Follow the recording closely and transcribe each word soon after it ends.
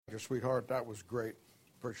Your sweetheart, that was great.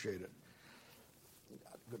 Appreciate it.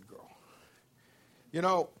 Good girl. You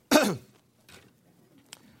know,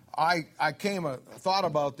 I thought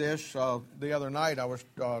about this the other night. I was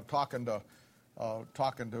talking to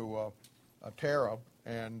Tara,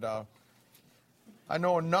 and I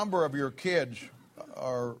know a number of your kids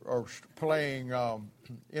are playing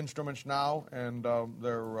instruments now, and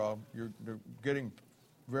they're getting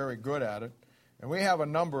very good at it. And we have a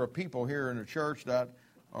number of people here in the church that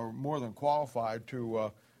are more than qualified to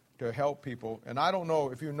help people. And I don't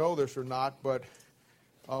know if you know this or not, but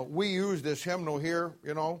we use this hymnal here,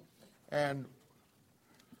 you know, and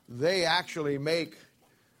they actually make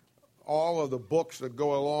all of the books that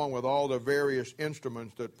go along with all the various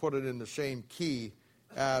instruments that put it in the same key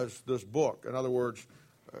as this book. In other words,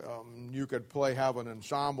 you could have an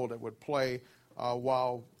ensemble that would play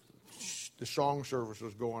while the song service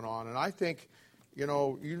is going on. And I think, you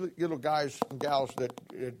know, you little guys and gals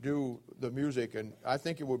that do the music, and I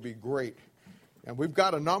think it would be great. And we've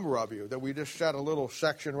got a number of you that we just set a little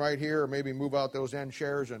section right here, or maybe move out those end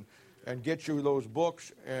chairs and get you those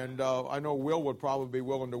books. And I know Will would probably be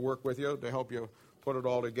willing to work with you to help you put it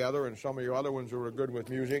all together, and some of your other ones who are good with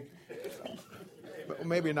music.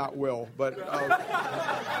 Maybe not Will, but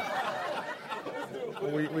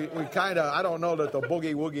we kind of, I don't know that the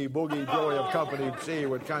boogie woogie boogie joy of Company C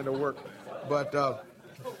would kind of work. But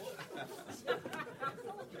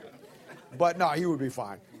no, he would be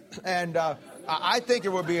fine. And I think it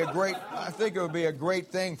would be a great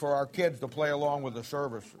thing for our kids to play along with the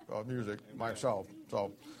service music myself.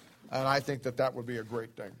 So, and I think that would be a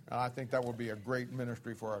great thing. And I think that would be a great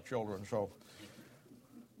ministry for our children. So,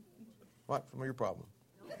 what's your problem?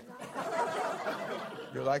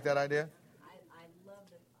 You like that idea? I love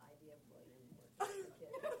the idea of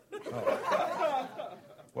playing kids. Oh.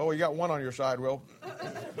 Well, you got one on your side, Will.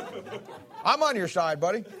 I'm on your side,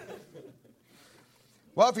 buddy.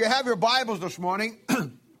 Well, if you have your Bibles this morning,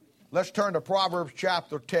 let's turn to Proverbs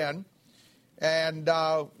chapter 10. And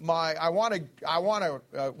we're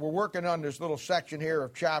working on this little section here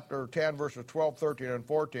of chapter 10, verses 12, 13, and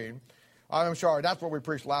 14. I'm sorry, that's what we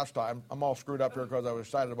preached last time. I'm all screwed up here because I was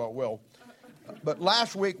excited about Will. But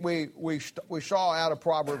last week we saw out of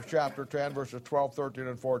Proverbs chapter 10, verses 12, 13,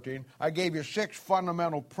 and 14. I gave you 6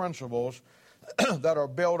 fundamental principles that are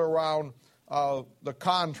built around the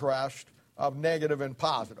contrast of negative and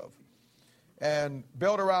positive, and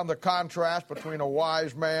built around the contrast between a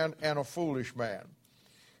wise man and a foolish man.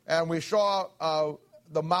 And we saw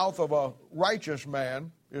the mouth of a righteous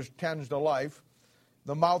man tends to life.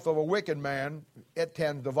 The mouth of a wicked man, it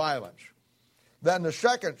tends to violence. Then the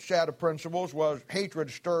second set of principles was hatred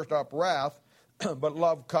stirs up wrath, but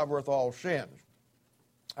love covereth all sins.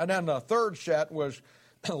 And then the third set was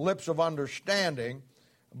lips of understanding,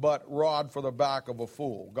 but rod for the back of a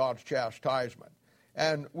fool, God's chastisement.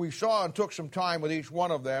 And we saw and took some time with each one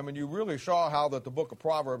of them, and you really saw how that the book of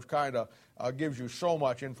Proverbs kind of gives you so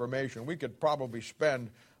much information. We could probably spend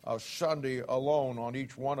a Sunday alone on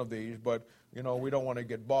each one of these, but you know, we don't want to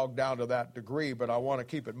get bogged down to that degree, but I want to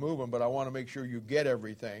keep it moving, but I want to make sure you get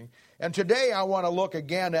everything. And today I want to look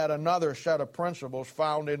again at another set of principles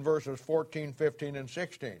found in verses 14, 15, and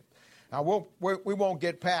 16. Now, we won't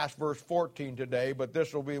get past verse 14 today, but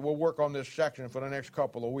we'll work on this section for the next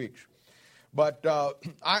couple of weeks. But now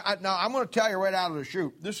I'm going to tell you right out of the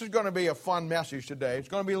chute, this is going to be a fun message today. It's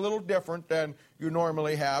going to be a little different than you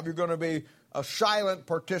normally have. You're going to be a silent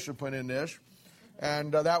participant in this.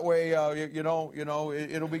 And that way,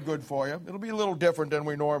 it'll be good for you. It'll be a little different than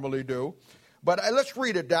we normally do. But let's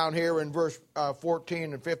read it down here in verse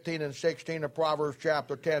 14 and 15 and 16 of Proverbs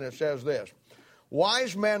chapter 10. It says this: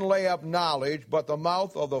 Wise men lay up knowledge, but the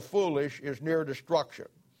mouth of the foolish is near destruction.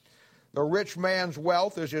 The rich man's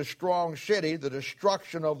wealth is his strong city. The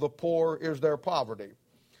destruction of the poor is their poverty.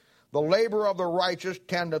 The labor of the righteous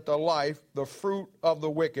tendeth to life. The fruit of the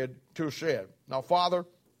wicked to sin. Now, Father,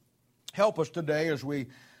 help us today as we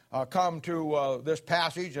come to this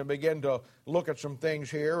passage and begin to look at some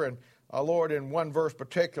things here. And Lord, in one verse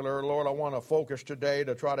particular, Lord, I want to focus today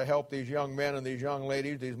to try to help these young men and these young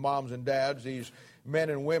ladies, these moms and dads, these men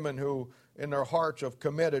and women who in their hearts have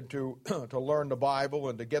committed to learn the Bible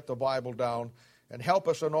and to get the Bible down. And help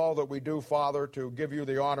us in all that we do, Father, to give you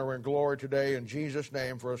the honor and glory today. In Jesus'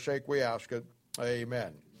 name, for his sake we ask it.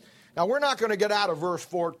 Amen. Now, we're not going to get out of verse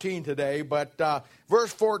 14 today, but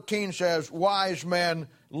verse 14 says, Wise men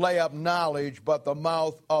lay up knowledge, but the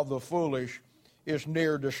mouth of the foolish is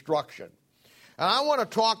near destruction. And I want to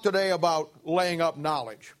talk today about laying up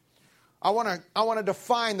knowledge. I want to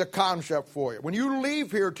define the concept for you. When you leave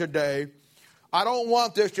here today, I don't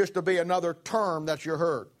want this just to be another term that you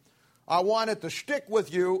heard. I want it to stick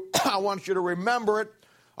with you. I want you to remember it.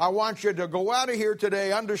 I want you to go out of here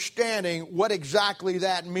today understanding what exactly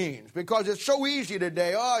that means. Because it's so easy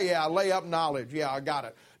today. Oh, yeah, lay up knowledge. Yeah, I got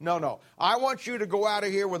it. No. I want you to go out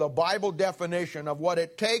of here with a Bible definition of what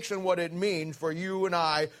it takes and what it means for you and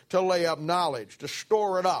I to lay up knowledge, to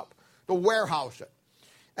store it up, to warehouse it.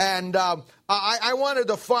 And I want to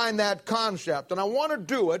define that concept. And I want to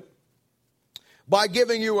do it by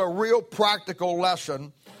giving you a real practical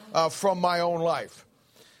lesson from my own life.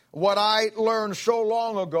 What I learned so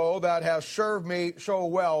long ago that has served me so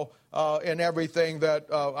well in everything that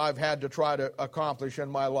I've had to try to accomplish in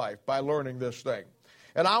my life by learning this thing.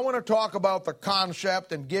 And I want to talk about the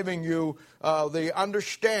concept and giving you the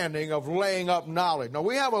understanding of laying up knowledge. Now,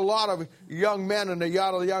 we have a lot of young men and a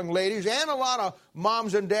lot of young ladies and a lot of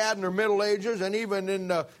moms and dads in their middle ages and even in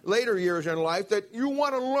the later years in life that you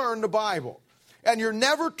want to learn the Bible. And you're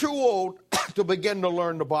never too old to begin to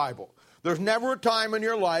learn the Bible. There's never a time in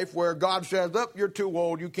your life where God says, "Look, you're too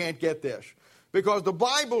old, you can't get this." Because the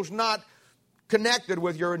Bible's not connected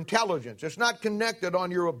with your intelligence. It's not connected on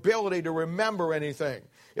your ability to remember anything.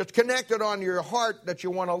 It's connected on your heart that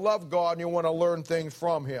you want to love God and you want to learn things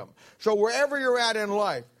from Him. So wherever you're at in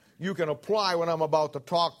life, you can apply what I'm about to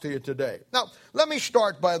talk to you today. Now, let me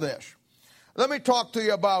start by this. Let me talk to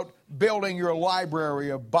you about building your library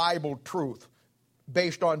of Bible truth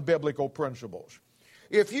based on biblical principles.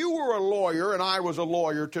 If you were a lawyer and I was a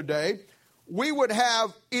lawyer today, we would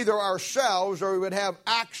have either ourselves or we would have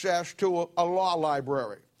access to a law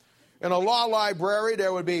library. In a law library,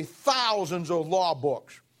 there would be thousands of law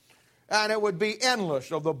books. And it would be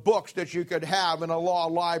endless of the books that you could have in a law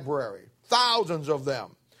library. Thousands of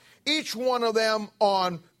them. Each one of them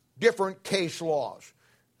on different case laws.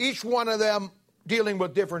 Each one of them dealing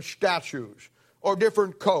with different statutes or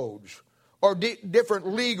different codes or different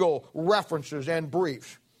legal references and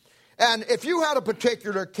briefs. And if you had a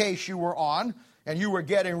particular case you were on and you were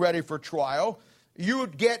getting ready for trial, you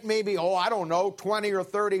would get maybe, 20 or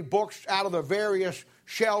 30 books out of the various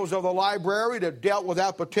shelves of the library that dealt with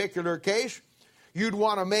that particular case. You'd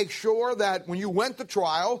want to make sure that when you went to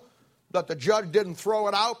trial, that the judge didn't throw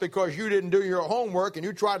it out because you didn't do your homework and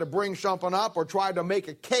you tried to bring something up or tried to make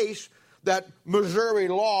a case that Missouri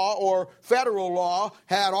law or federal law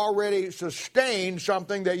had already sustained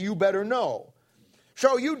something that you better know.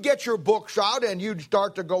 So you'd get your books out and you'd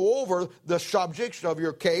start to go over the subjects of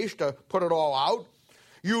your case to put it all out.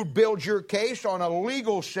 You'd build your case on a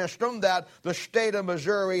legal system that the state of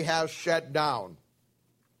Missouri has set down.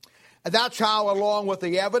 And that's how, along with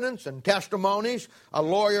the evidence and testimonies, a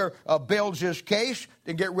lawyer builds his case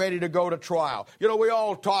to get ready to go to trial. You know, we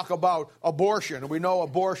all talk about abortion, and we know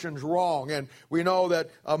abortion's wrong, and we know that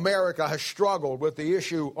America has struggled with the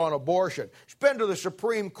issue on abortion. It's been to the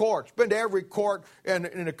Supreme Court. It's been to every court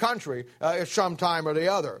in the country at some time or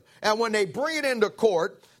the other. And when they bring it into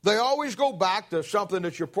court, they always go back to something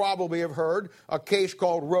that you probably have heard, a case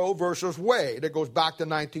called Roe versus Wade that goes back to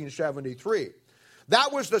 1973.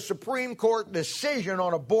 That was the Supreme Court decision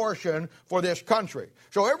on abortion for this country.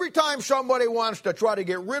 So every time somebody wants to try to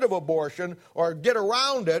get rid of abortion or get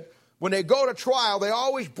around it, when they go to trial, they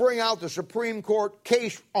always bring out the Supreme Court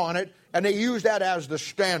case on it, and they use that as the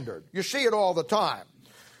standard. You see it all the time.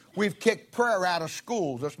 We've kicked prayer out of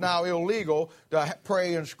schools. It's now illegal to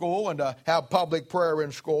pray in school and to have public prayer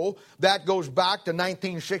in school. That goes back to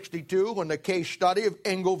 1962 when the case study of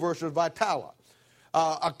Engel versus Vitala.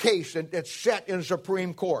 A case that's set in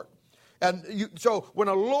Supreme Court. And so when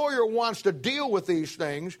a lawyer wants to deal with these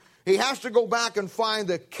things, he has to go back and find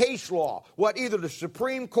the case law, what either the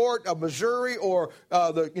Supreme Court of Missouri or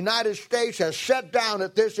the United States has set down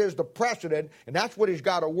that this is the precedent, and that's what he's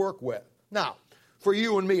got to work with. Now, for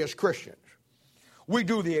you and me as Christians, we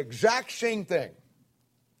do the exact same thing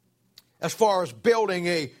as far as building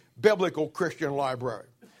a biblical Christian library.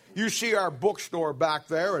 You see our bookstore back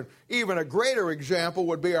there, and even a greater example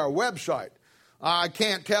would be our website. I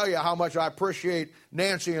can't tell you how much I appreciate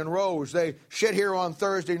Nancy and Rose. They sit here on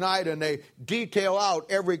Thursday night and they detail out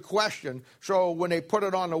every question. So when they put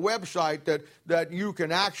it on the website that you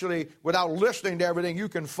can actually, without listening to everything, you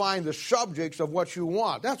can find the subjects of what you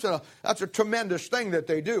want. That's a tremendous thing that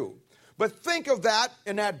they do. But think of that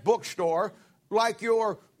in that bookstore like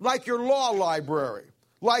your law library.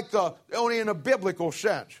 Only in a biblical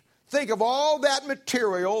sense. Think of all that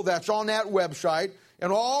material that's on that website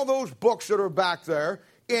and all those books that are back there.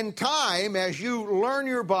 In time, as you learn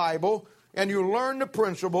your Bible and you learn the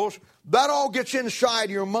principles, that all gets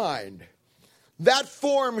inside your mind. That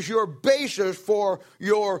forms your basis for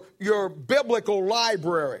your biblical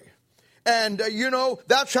library. And,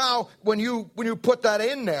 that's how, when you put that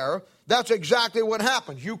in there, That's exactly what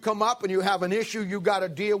happens. You come up and you have an issue you got to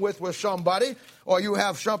deal with somebody, or you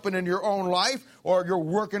have something in your own life, or you're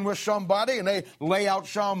working with somebody and they lay out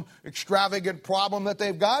some extravagant problem that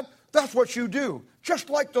they've got. That's what you do, just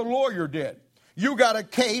like the lawyer did. You got a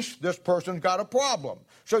case, this person's got a problem.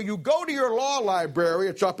 So you go to your law library,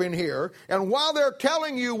 it's up in here, and while they're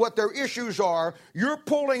telling you what their issues are, you're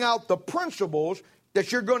pulling out the principles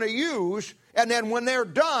that you're going to use. And then when they're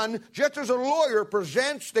done, just as a lawyer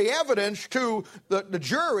presents the evidence to the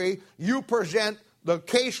jury, you present the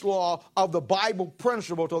case law of the Bible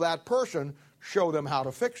principle to that person, show them how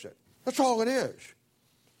to fix it. That's all it is.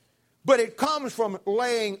 But it comes from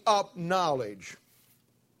laying up knowledge.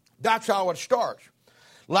 That's how it starts.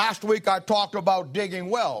 Last week I talked about digging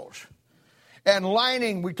wells. And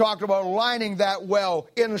we talked about lining that well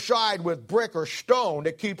inside with brick or stone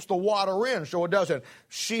that keeps the water in so it doesn't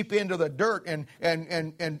seep into the dirt and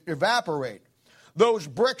evaporate. Those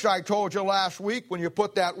bricks I told you last week, when you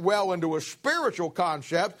put that well into a spiritual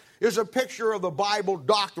concept, is a picture of the Bible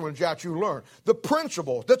doctrines that you learn. The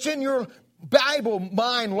principle that's in your Bible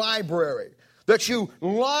mind library that you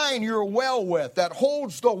line your well with, that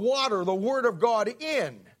holds the water, the Word of God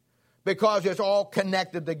in. Because it's all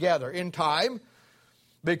connected together in time,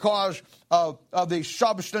 because of the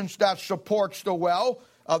substance that supports the well,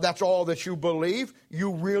 that's all that you believe,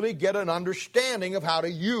 you really get an understanding of how to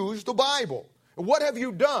use the Bible. What have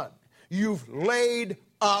you done? You've laid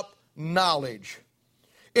up knowledge.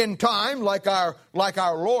 In time, like our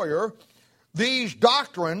lawyer, these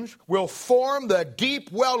doctrines will form the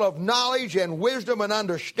deep well of knowledge and wisdom and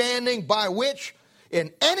understanding by which,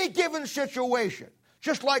 in any given situation,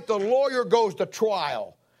 just like the lawyer goes to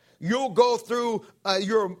trial, you'll go through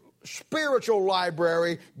your spiritual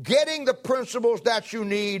library, getting the principles that you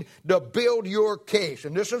need to build your case.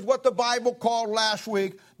 And this is what the Bible called last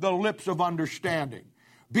week the lips of understanding.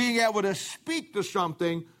 Being able to speak to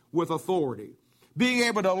something with authority. Being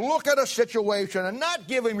able to look at a situation and not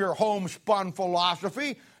give them your homespun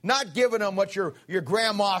philosophy, not giving them what your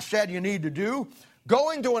grandma said you need to do.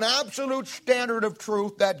 Going to an absolute standard of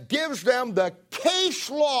truth that gives them the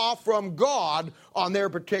case law from God on their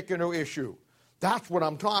particular issue. That's what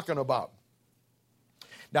I'm talking about.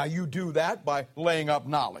 Now, you do that by laying up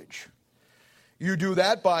knowledge. You do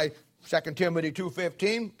that by 2 Timothy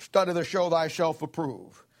 2:15, study to show thyself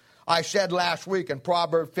approved. I said last week in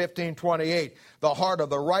Proverbs 15:28, the heart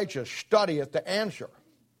of the righteous studieth to answer.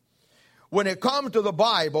 When it comes to the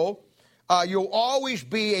Bible, you'll always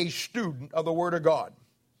be a student of the Word of God.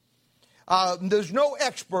 There's no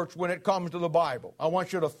experts when it comes to the Bible. I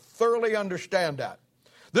want you to thoroughly understand that.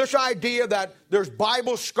 This idea that there's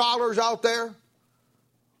Bible scholars out there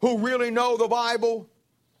who really know the Bible,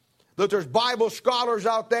 that there's Bible scholars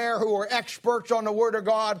out there who are experts on the Word of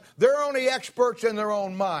God, they're only experts in their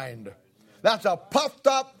own mind. That's a puffed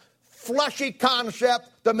up, fleshy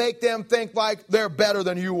concept to make them think like they're better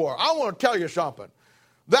than you are. I want to tell you something.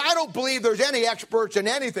 I don't believe there's any experts in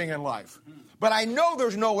anything in life. But I know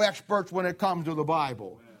there's no experts when it comes to the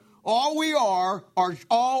Bible. All we are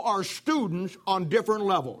all our students on different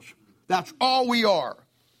levels. That's all we are.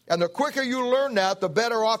 And the quicker you learn that, the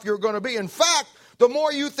better off you're going to be. In fact, the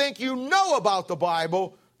more you think you know about the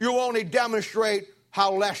Bible, you'll only demonstrate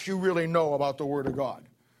how less you really know about the Word of God.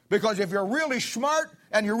 Because if you're really smart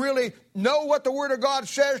and you really know what the Word of God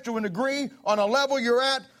says to a degree on a level you're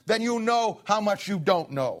at, then you know how much you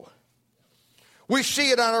don't know. We see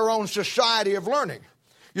it on our own society of learning.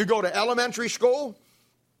 You go to elementary school,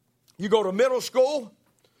 you go to middle school,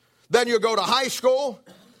 then you go to high school,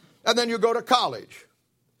 and then you go to college.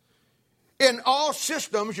 In all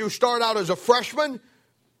systems, you start out as a freshman,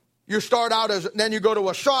 then you go to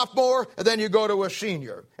a sophomore, and then you go to a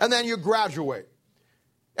senior, and then you graduate.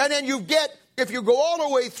 And then if you go all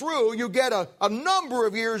the way through, you get a number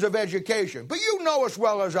of years of education. But you know as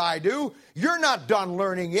well as I do, you're not done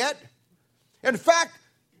learning yet. In fact,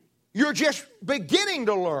 you're just beginning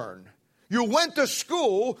to learn. You went to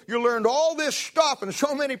school, you learned all this stuff, and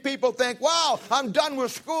so many people think, wow, I'm done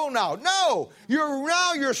with school now. No,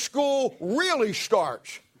 now your school really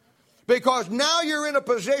starts. Because now you're in a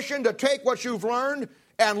position to take what you've learned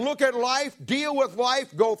and look at life, deal with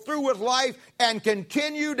life, go through with life, and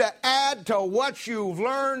continue to add to what you've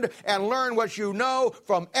learned and learn what you know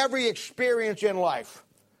from every experience in life.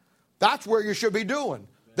 That's where you should be doing.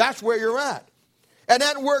 That's where you're at. And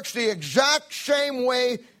that works the exact same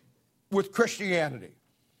way with Christianity.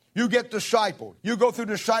 You get discipled. You go through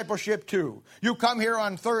discipleship too. You come here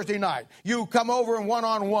on Thursday night. You come over in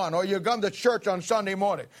one-on-one, or you come to church on Sunday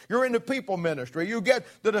morning. You're in the people ministry. You get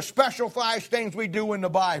the specialized things we do in the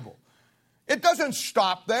Bible. It doesn't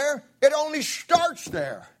stop there. It only starts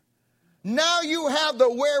there. Now you have the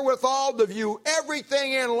wherewithal to view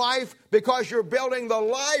everything in life because you're building the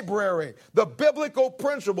library, the biblical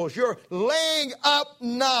principles. You're laying up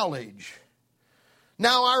knowledge.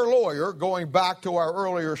 Now our lawyer, going back to our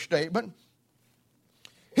earlier statement,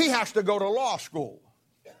 he has to go to law school.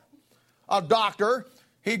 A doctor,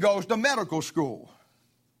 he goes to medical school.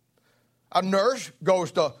 A nurse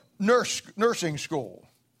goes to nursing school.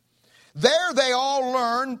 There they all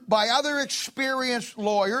learn by other experienced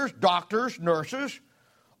lawyers, doctors, nurses,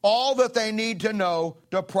 all that they need to know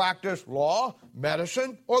to practice law,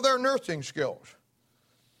 medicine, or their nursing skills.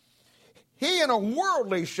 He, in a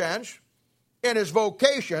worldly sense, in his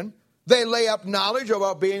vocation, they lay up knowledge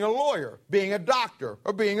about being a lawyer, being a doctor,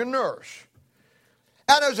 or being a nurse.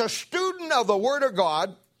 And as a student of the Word of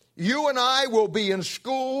God, you and I will be in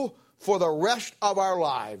school for the rest of our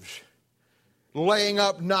lives, laying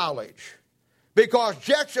up knowledge. Because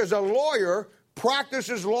just as a lawyer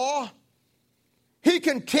practices law, he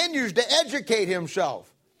continues to educate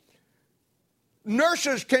himself.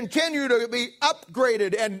 Nurses continue to be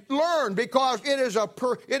upgraded and learn because it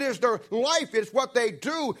is their life, it's what they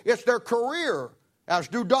do, it's their career, as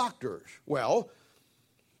do doctors. Well,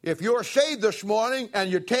 if you're saved this morning and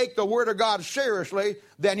you take the Word of God seriously,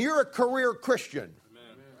 then you're a career Christian.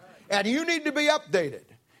 And you need to be updated.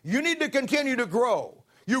 You need to continue to grow.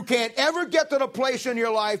 You can't ever get to the place in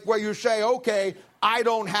your life where you say, okay, I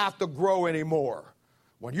don't have to grow anymore.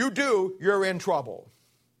 When you do, you're in trouble.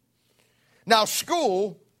 Now,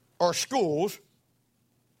 school, or schools,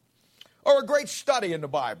 are a great study in the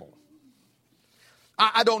Bible.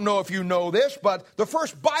 I don't know if you know this, but the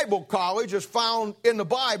first Bible college is found in the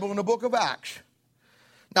Bible in the book of Acts.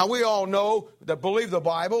 Now, we all know that believe the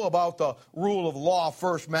Bible about the rule of law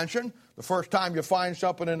first mentioned. The first time you find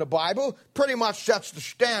something in the Bible pretty much sets the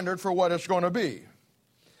standard for what it's going to be.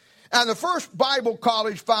 And the first Bible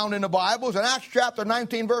college found in the Bible is in Acts chapter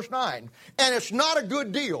 19, verse 9. And it's not a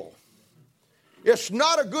good deal. It's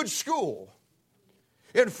not a good school.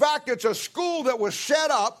 In fact, it's a school that was set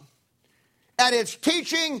up and it's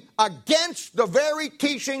teaching against the very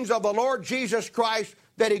teachings of the Lord Jesus Christ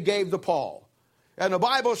that he gave to Paul. And the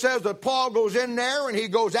Bible says that Paul goes in there and he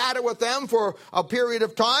goes at it with them for a period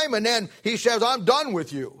of time, and then he says, I'm done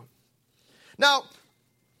with you. Now,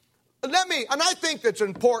 and I think it's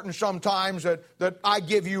important sometimes that I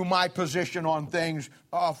give you my position on things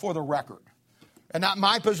for the record. And that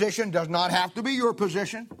my position does not have to be your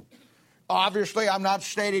position. Obviously, I'm not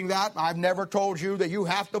stating that. I've never told you that you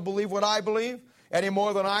have to believe what I believe any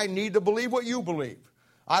more than I need to believe what you believe.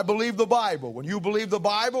 I believe the Bible. When you believe the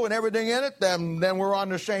Bible and everything in it, then we're on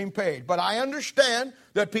the same page. But I understand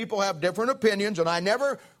that people have different opinions, and I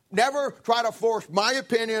never try to force my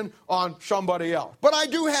opinion on somebody else. But I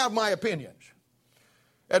do have my opinions.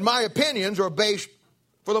 And my opinions are based,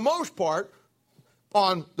 for the most part,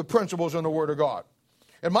 on the principles in the Word of God.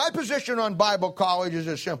 And my position on Bible colleges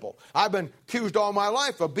is simple. I've been accused all my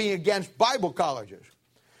life of being against Bible colleges.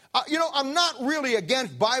 I'm not really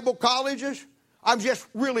against Bible colleges. I'm just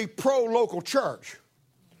really pro-local church.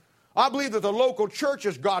 I believe that the local church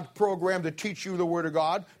is God's program to teach you the Word of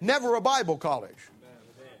God, never a Bible college.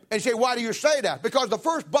 And you say, why do you say that? Because the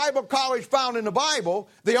first Bible college found in the Bible,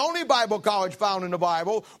 the only Bible college found in the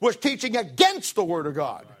Bible, was teaching against the Word of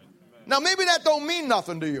God. Now, maybe that don't mean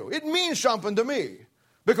nothing to you. It means something to me,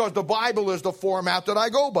 because the Bible is the format that I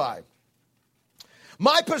go by.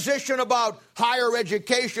 My position about higher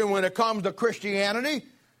education when it comes to Christianity.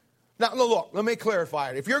 Now, look, let me clarify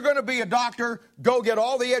it. If you're going to be a doctor, go get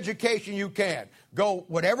all the education you can. Go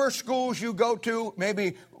whatever schools you go to.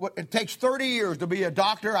 Maybe it takes 30 years to be a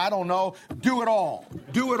doctor. I don't know. Do it all.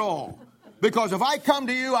 Do it all. Because if I come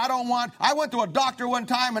to you, I went to a doctor one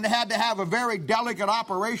time and had to have a very delicate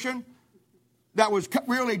operation that was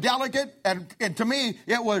really delicate. And to me,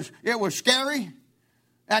 it was scary.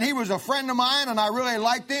 And he was a friend of mine, and I really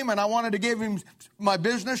liked him, and I wanted to give him my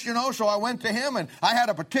business, so I went to him, and I had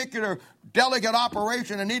a particular delicate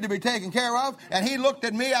operation that needed to be taken care of, and he looked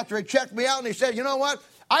at me after he checked me out, and he said, you know what,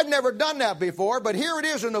 I've never done that before, but here it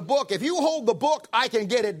is in the book. If you hold the book, I can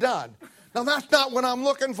get it done. Now, that's not what I'm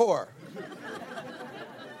looking for.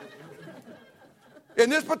 In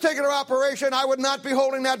this particular operation, I would not be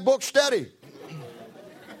holding that book steady.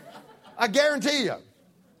 I guarantee you.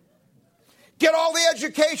 Get all the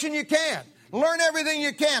education you can. Learn everything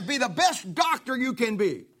you can. Be the best doctor you can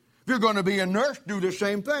be. If you're going to be a nurse, do the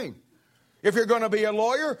same thing. If you're going to be a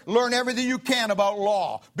lawyer, learn everything you can about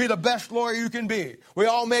law. Be the best lawyer you can be. We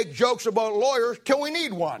all make jokes about lawyers till we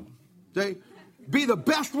need one. See? Be the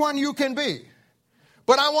best one you can be.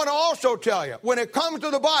 But I want to also tell you, when it comes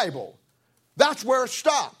to the Bible, that's where it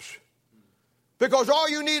stops. Because all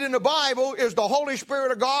you need in the Bible is the Holy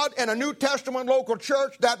Spirit of God and a New Testament local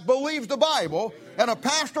church that believes the Bible and a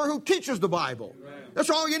pastor who teaches the Bible. That's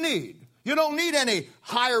all you need. You don't need any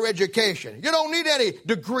higher education. You don't need any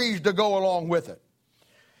degrees to go along with it.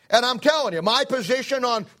 And I'm telling you, my position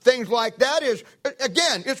on things like that is,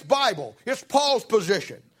 again, it's Bible. It's Paul's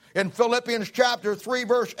position. In Philippians chapter 3,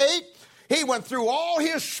 verse 8, he went through all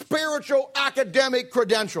his spiritual academic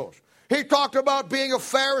credentials. He talked about being a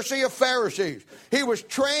Pharisee of Pharisees. He was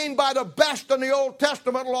trained by the best in the Old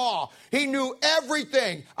Testament law. He knew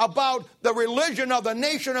everything about the religion of the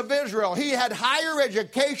nation of Israel. He had higher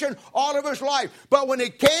education all of his life. But when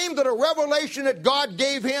it came to the revelation that God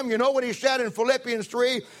gave him, you know what he said in Philippians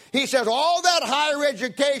 3? He says, all that higher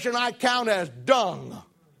education I count as dung.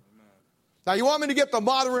 Now, you want me to get the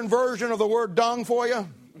modern version of the word dung for you?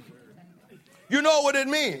 You know what it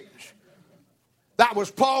means. That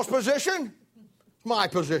was Paul's position. My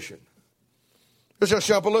position. It's as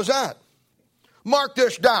simple as that. Mark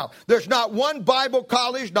this down. There's not one Bible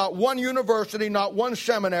college, not one university, not one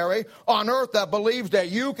seminary on earth that believes that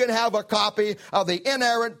you can have a copy of the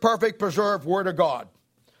inerrant, perfect, preserved Word of God.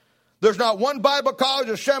 There's not one Bible college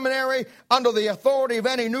or seminary under the authority of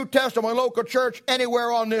any New Testament local church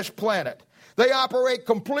anywhere on this planet. They operate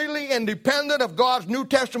completely independent of God's New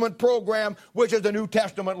Testament program, which is the New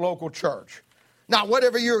Testament local church. Now,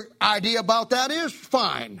 whatever your idea about that is,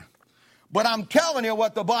 fine. But I'm telling you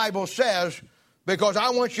what the Bible says, because I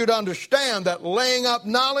want you to understand that laying up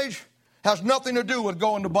knowledge has nothing to do with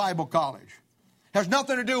going to Bible college. Has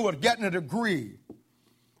nothing to do with getting a degree.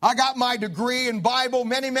 I got my degree in Bible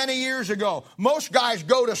many, many years ago. Most guys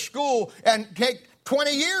go to school and take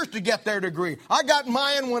 20 years to get their degree. I got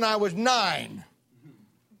mine when I was 9.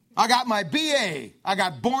 I got my BA. I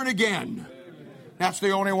got born again. That's the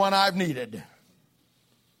only one I've needed.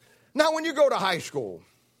 Now, when you go to high school,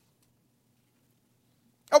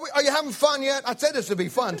 are you having fun yet? I said this would be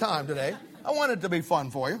fun time today. I want it to be fun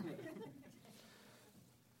for you.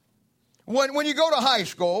 When you go to high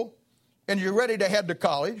school and you're ready to head to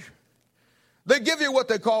college, they give you what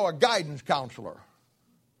they call a guidance counselor.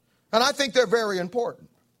 And I think they're very important.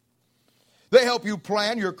 They help you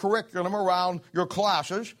plan your curriculum around your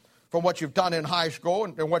classes from what you've done in high school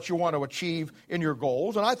and what you want to achieve in your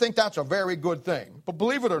goals. And I think that's a very good thing. But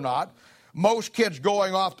believe it or not, most kids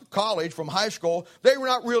going off to college from high school, they're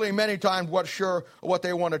not really many times sure what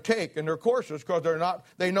they want to take in their courses, because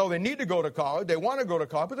they know they need to go to college, they want to go to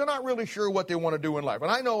college, but they're not really sure what they want to do in life. And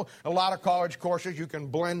I know a lot of college courses you can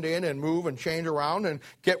blend in and move and change around and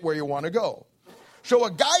get where you want to go. So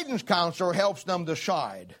a guidance counselor helps them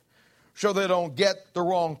decide so they don't get the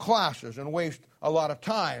wrong classes and waste a lot of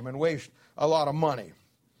time and waste a lot of money.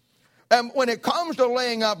 And when it comes to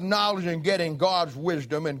laying up knowledge and getting God's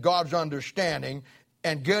wisdom and God's understanding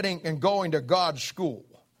and going to God's school,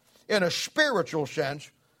 in a spiritual sense,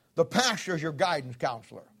 the pastor is your guidance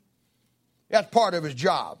counselor. That's part of his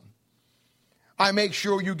job. I make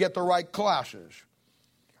sure you get the right classes.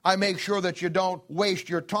 I make sure that you don't waste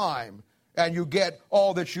your time and you get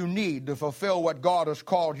all that you need to fulfill what God has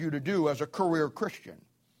called you to do as a career Christian.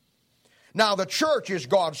 Now, the church is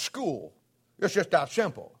God's school. It's just that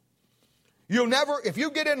simple. If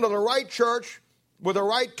you get into the right church with the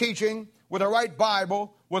right teaching, with the right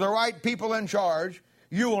Bible, with the right people in charge,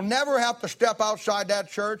 you will never have to step outside that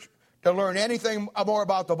church to learn anything more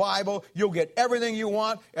about the Bible. You'll get everything you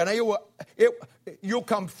want, and you'll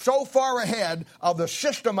come so far ahead of the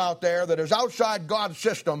system out there that is outside God's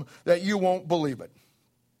system that you won't believe it.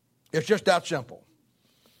 It's just that simple.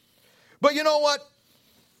 But you know what?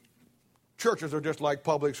 Churches are just like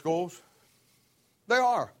public schools. They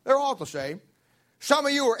are. They're all the same. Some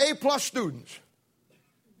of you are A-plus students.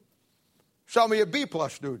 Some of you are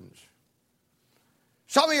B-plus students.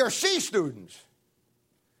 Some of you are C students.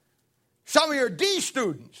 Some of you are D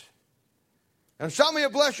students. And some of you,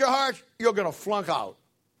 bless your hearts, you're going to flunk out.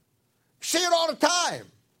 See it all the time.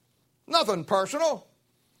 Nothing personal.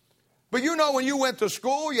 But you know, when you went to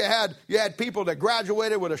school, you had people that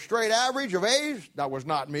graduated with a straight average of A's. That was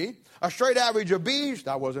not me. A straight average of B's.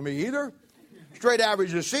 That wasn't me either. Straight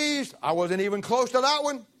average of C's. I wasn't even close to that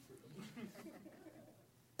one.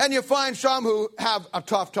 And you find some who have a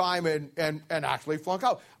tough time and actually flunk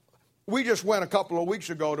out. We just went a couple of weeks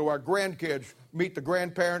ago to our grandkids meet the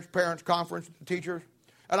grandparents, parents conference, teachers.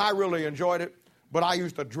 And I really enjoyed it. But I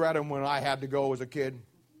used to dread them when I had to go as a kid,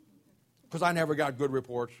 because I never got good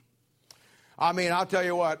reports. I mean, I'll tell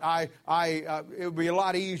you what, it would be a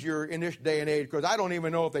lot easier in this day and age, because I don't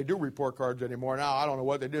even know if they do report cards anymore now. I don't know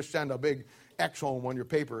what, they just send a big X home on your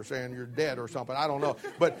paper saying you're dead or something. I don't know.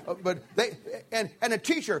 But they, and a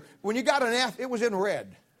teacher, when you got an F, it was in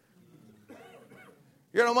red.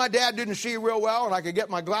 You know, my dad didn't see real well, and I could get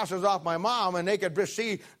my glasses off my mom, and they could just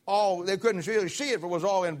see all, they couldn't really see it if it was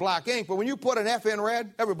all in black ink. But when you put an F in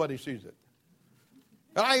red, everybody sees it.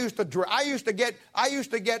 And I used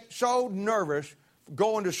to get so nervous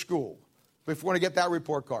going to school before I get that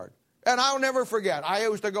report card. And I'll never forget, I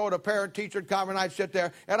used to go to parent-teacher conference, and I'd sit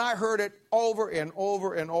there, and I heard it over and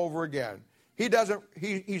over and over again.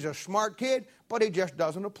 He's a smart kid, but he just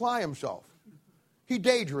doesn't apply himself. He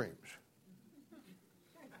daydreams.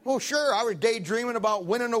 Well, sure, I was daydreaming about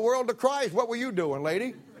winning the world to Christ. What were you doing,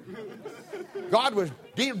 lady? God was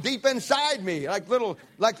deep inside me, like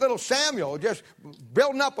little Samuel, just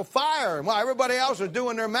building up a fire. And while everybody else is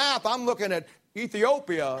doing their math, I'm looking at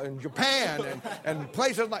Ethiopia and Japan and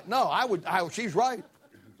places like. No, she's right.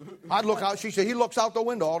 I'd look out. She said he looks out the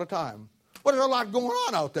window all the time. Well, there's a lot going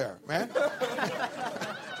on out there, man.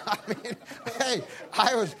 I mean, hey,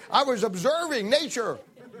 I was observing nature,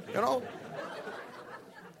 you know.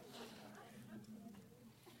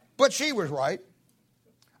 But she was right.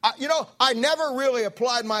 I never really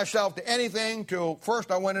applied myself to anything till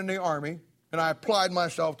first I went in the army, and I applied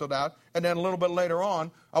myself to that. And then a little bit later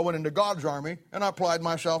on, I went into God's army, and I applied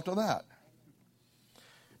myself to that.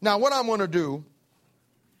 Now, what I'm going to do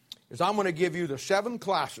is I'm going to give you the 7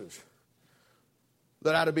 classes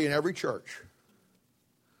that ought to be in every church.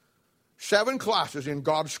 7 classes in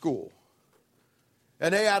God's school.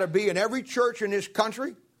 And they ought to be in every church in this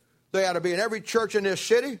country. They ought to be in every church in this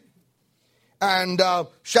city. And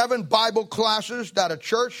 7 Bible classes that a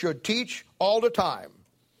church should teach all the time.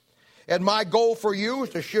 And my goal for you is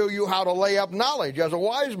to show you how to lay up knowledge as a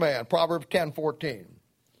wise man, Proverbs 10:14.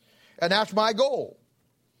 And that's my goal.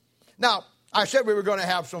 Now, I said we were going to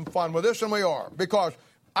have some fun with this, and we are, because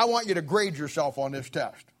I want you to grade yourself on this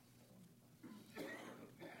test.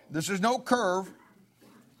 This is no curve.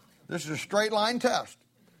 This is a straight line test.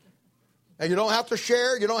 And you don't have to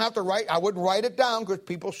share. You don't have to write. I wouldn't write it down because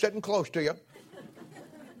people sitting close to you.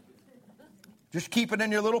 Just keep it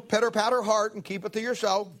in your little pitter-patter heart and keep it to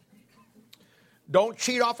yourself. Don't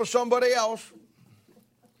cheat off of somebody else.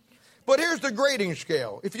 But here's the grading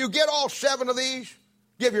scale. If you get all 7 of these,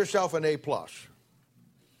 give yourself an A+.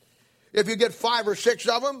 If you get 5 or 6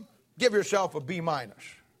 of them, give yourself a B-.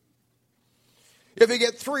 If you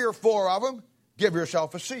get 3 or 4 of them, give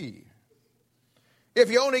yourself a C. If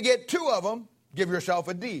you only get 2 of them, give yourself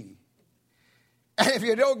a D. And if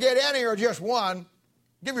you don't get any or just 1,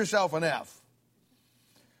 give yourself an F.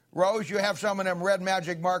 Rose, you have some of them red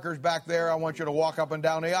magic markers back there. I want you to walk up and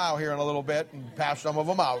down the aisle here in a little bit and pass some of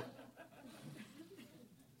them out.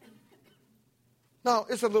 Now,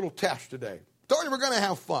 it's a little test today. Told you we're going to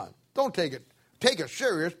have fun. Don't take it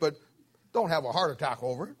serious, but don't have a heart attack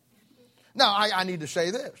over it. Now, I need to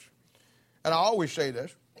say this, and I always say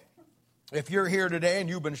this. If you're here today and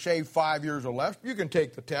you've been saved 5 years or less, you can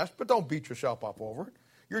take the test, but don't beat yourself up over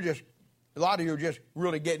it. A lot of you are just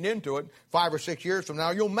really getting into it. 5 or 6 years from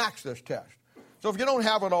now, you'll max this test. So if you don't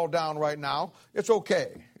have it all down right now, it's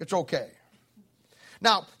okay. It's okay.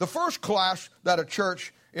 Now, the first class that a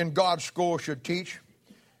church in God's school should teach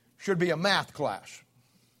should be a math class.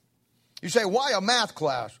 You say, why a math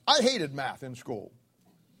class? I hated math in school.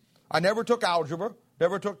 I never took algebra,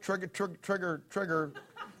 never took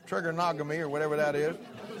trigonometry or whatever that is.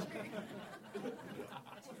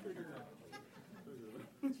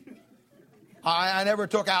 I never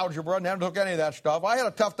took algebra, never took any of that stuff. I had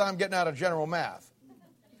a tough time getting out of general math.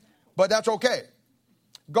 But that's okay.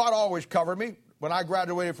 God always covered me. When I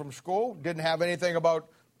graduated from school, didn't have anything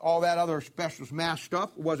about all that other specialist math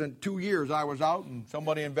stuff. It wasn't 2 years I was out and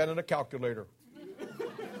somebody invented a calculator.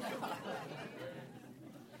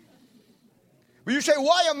 But you say,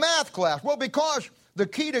 why a math class? Well, because the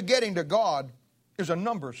key to getting to God is a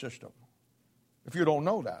number system, if you don't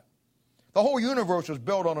know that. The whole universe is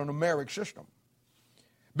built on a numeric system.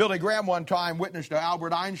 Billy Graham one time witnessed to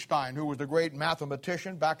Albert Einstein, who was the great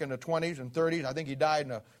mathematician back in the 20s and 30s. I think he died in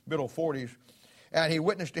the middle 40s. And he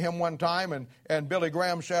witnessed to him one time, and Billy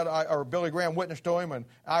Graham witnessed to him, and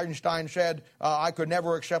Einstein said, I could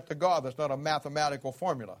never accept a God. That's not a mathematical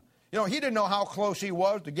formula. You know, he didn't know how close he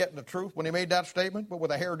was to getting the truth when he made that statement, but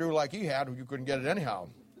with a hairdo like he had, you couldn't get it anyhow.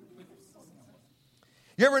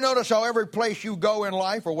 You ever notice how every place you go in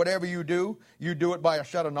life or whatever you do it by a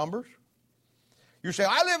set of numbers? You say,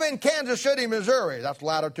 I live in Kansas City, Missouri. That's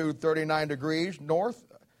latitude 39 degrees north,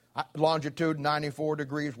 longitude 94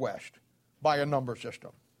 degrees west, by a number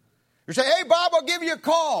system. You say, hey, Bob, I'll give you a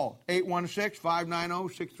call.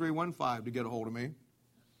 816-590-6315 to get a hold of me.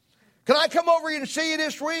 Can I come over and see you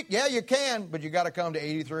this week? Yeah, you can, but you got to come to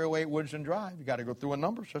 8308 Woodson Drive. You got to go through a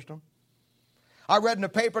number system. I read in the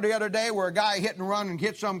paper the other day where a guy hit and run and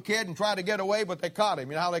hit some kid and tried to get away, but they caught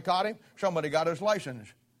him. You know how they caught him? Somebody got his license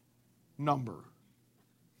number.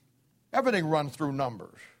 Everything runs through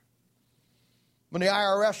numbers. When the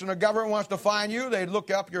IRS and the government wants to find you, they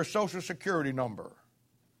look up your Social Security number.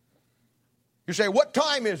 You say, what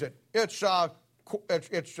time is it? It's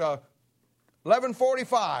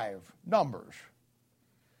 11:45. Numbers.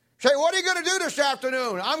 Say, what are you going to do this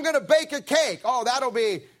afternoon? I'm going to bake a cake. Oh, that'll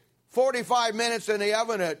be 45 minutes in the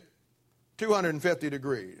oven at 250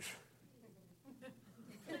 degrees.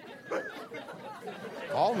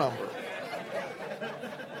 All numbers.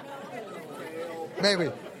 Maybe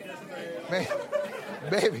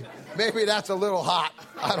that's a little hot.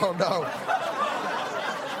 I don't know.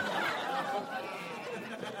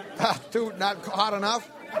 Not hot enough?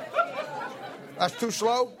 That's too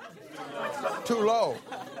slow? Too low.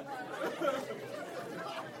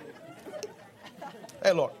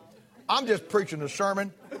 Hey, look, I'm just preaching a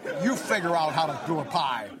sermon. You figure out how to do a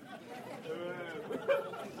pie.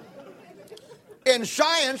 In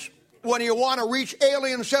science, when you want to reach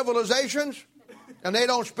alien civilizations and they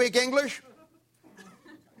don't speak English,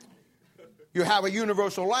 you have a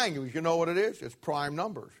universal language. You know what it is? It's prime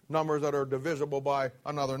numbers. Numbers that are divisible by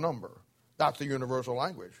another number. That's the universal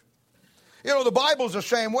language. You know, the Bible's the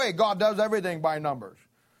same way. God does everything by numbers.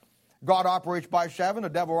 God operates by 7, the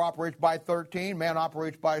devil operates by 13, man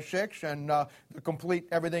operates by 6, and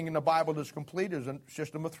everything in the Bible that's complete is a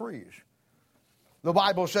system of 3s. The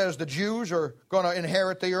Bible says the Jews are going to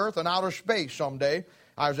inherit the earth and outer space someday.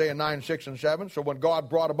 Isaiah 9, 6, and 7. So when God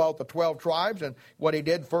brought about the 12 tribes and what he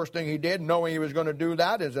did, first thing he did, knowing he was going to do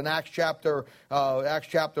that, is in Acts chapter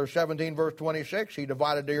 17, verse 26. He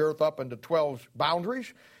divided the earth up into 12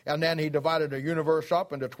 boundaries. And then he divided the universe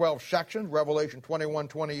up into 12 sections. Revelation 21,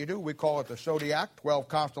 22. We call it the zodiac, 12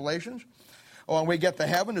 constellations. When we get to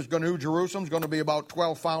heaven, New Jerusalem's going to be about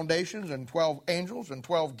 12 foundations and 12 angels and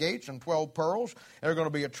 12 gates and 12 pearls. And there's going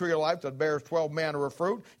to be a tree of life that bears 12 manner of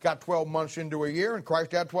fruit. Got 12 months into a year, and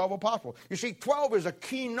Christ had 12 apostles. You see, 12 is a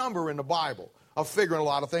key number in the Bible of figuring a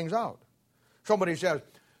lot of things out. Somebody says,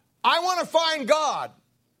 I want to find God.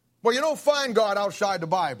 Well, you don't find God outside the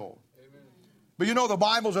Bible. Amen. But you know the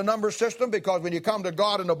Bible's a number system, because when you come to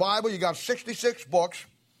God in the Bible, you got 66 books,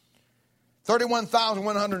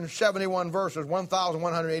 31,171 verses,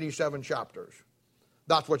 1,187 chapters.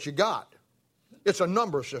 That's what you got. It's a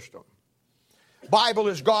number system. Bible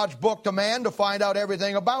is God's book to man to find out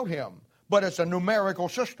everything about him. But it's a numerical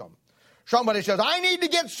system. Somebody says, I need to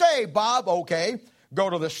get saved, Bob. Okay. Go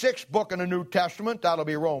to the 6th book in the New Testament. That'll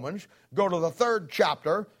be Romans. Go to the 3rd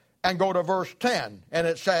chapter and go to verse 10. And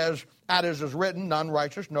it says, as is written, none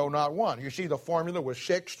righteous, no, not one. You see the formula was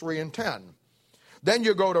 6, 3, and 10. Then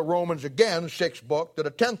you go to Romans again, 6th book, to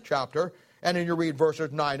the 10th chapter, and then you read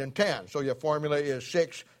verses 9 and 10. So your formula is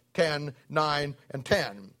 6, 10, 9, and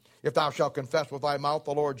 10. If thou shalt confess with thy mouth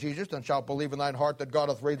the Lord Jesus, and shalt believe in thine heart that God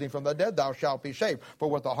hath raised him from the dead, thou shalt be saved. For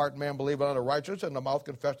with the heart man believeth unto righteousness, and the mouth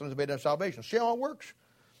confesseth unto made unto salvation. See how it works?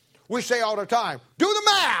 We say all the time, do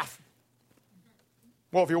the math.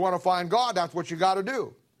 Well, if you want to find God, that's what you got to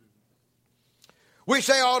do. We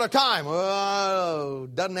say all the time, oh,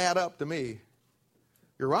 doesn't add up to me.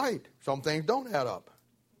 You're right. Some things don't add up.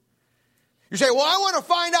 You say, well, I want to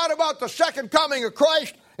find out about the second coming of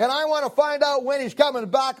Christ, and I want to find out when he's coming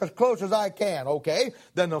back as close as I can. Okay,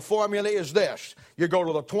 then the formula is this. You go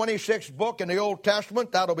to the 26th book in the Old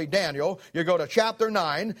Testament, that'll be Daniel. You go to chapter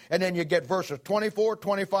 9, and then you get verses 24,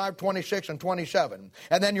 25, 26, and 27.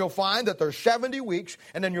 And then you'll find that there's 70 weeks,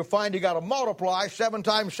 and then you'll find you got to multiply 7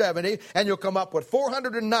 times 70, and you'll come up with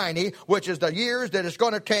 490, which is the years that it's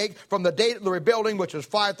going to take from the date of the rebuilding, which is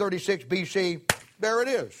 536 BC. There it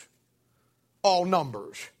is. All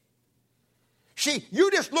numbers. See,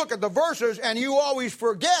 you just look at the verses and you always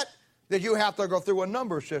forget that you have to go through a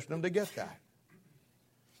number system to get that.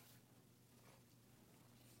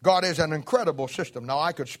 God is an incredible system. Now,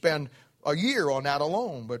 I could spend a year on that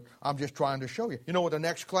alone, but I'm just trying to show you. You know what the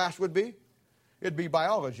next class would be? It'd be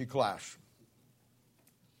biology class.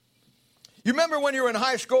 You remember when you were in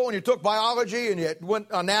high school and you took biology and you went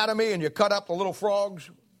anatomy and you cut up the little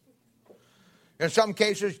frogs? In some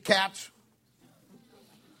cases, cats.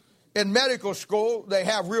 In medical school, they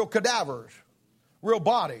have real cadavers, real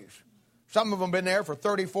bodies. Some of them have been there for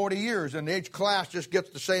 30, 40 years, and each class just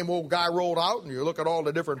gets the same old guy rolled out, and you look at all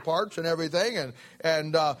the different parts and everything,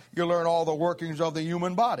 and you learn all the workings of the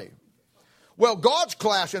human body. Well, God's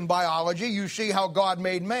class in biology, you see how God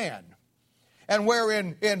made man. And where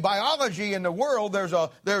in biology in the world, there's a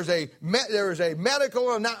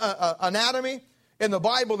medical anatomy, in the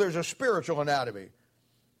Bible there's a spiritual anatomy.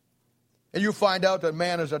 And you find out that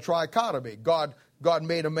man is a trichotomy. God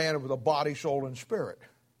made a man with a body, soul, and spirit.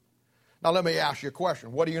 Now let me ask you a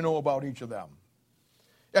question. What do you know about each of them?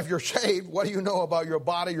 If you're saved, what do you know about your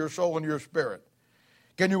body, your soul, and your spirit?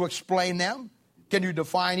 Can you explain them? Can you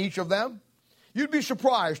define each of them? You'd be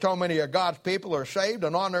surprised how many of God's people are saved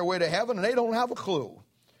and on their way to heaven and they don't have a clue.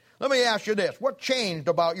 Let me ask you this. What changed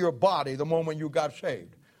about your body the moment you got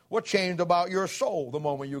saved? What changed about your soul the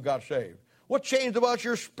moment you got saved? What changed about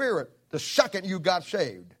your spirit the second you got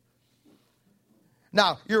saved?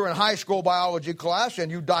 Now, you're in high school biology class and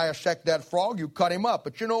you dissect that frog, you cut him up.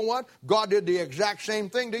 But you know what? God did the exact same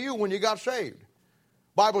thing to you when you got saved.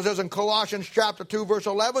 Bible says in Colossians chapter 2, verse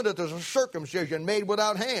 11, that there's a circumcision made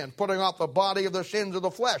without hands, putting off the body of the sins of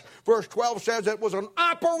the flesh. Verse 12 says it was an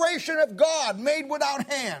operation of God made without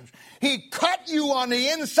hands. He cut you on the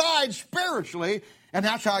inside spiritually, and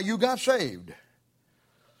that's how you got saved.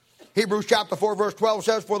 Hebrews chapter 4, verse 12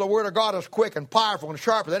 says, for the word of God is quick and powerful and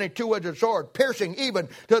sharper than any two-edged sword, piercing even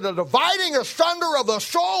to the dividing asunder of the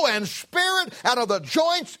soul and spirit and of the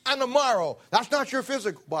joints and the marrow. That's not your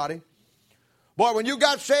physical body. Boy, when you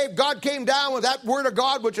got saved, God came down with that word of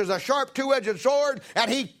God, which is a sharp two-edged sword, and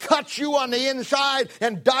he cut you on the inside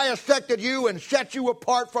and dissected you and set you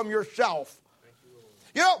apart from yourself.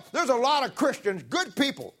 You know, there's a lot of Christians, good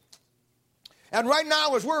people. And right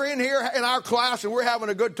now, as we're in here in our class and we're having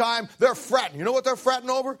a good time, they're fretting. You know what they're fretting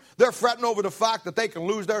over? They're fretting over the fact that they can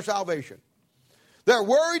lose their salvation. They're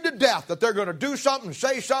worried to death that they're going to do something,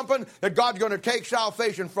 say something, that God's going to take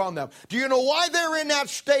salvation from them. Do you know why they're in that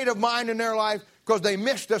state of mind in their life? Because they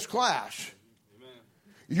missed this class. Amen.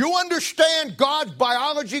 You understand God's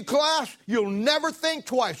biology class, you'll never think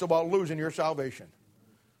twice about losing your salvation.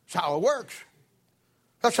 That's how it works.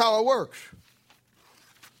 That's how it works.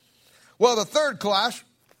 Well, the third class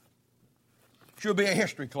should be a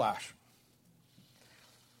history class.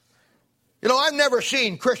 You know, I've never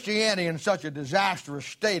seen Christianity in such a disastrous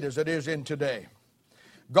state as it is in today.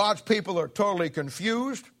 God's people are totally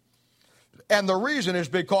confused, and the reason is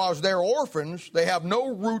because they're orphans. They have no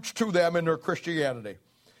roots to them in their Christianity.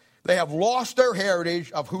 They have lost their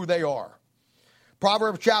heritage of who they are.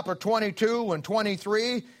 Proverbs chapter 22 and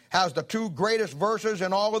 23 has the two greatest verses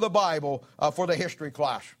in all of the Bible for the history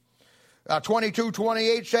class.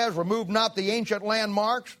 22:28 says, remove not the ancient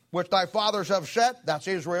landmarks which thy fathers have set. That's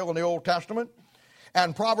Israel in the Old Testament.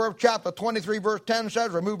 And Proverbs chapter 23 verse 10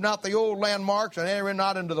 says, remove not the old landmarks and enter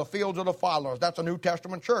not into the fields of the fatherless. That's a New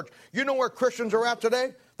Testament church. You know where Christians are at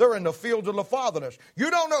today? They're in the fields of the fatherless.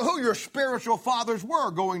 You don't know who your spiritual fathers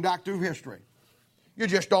were going back through history. You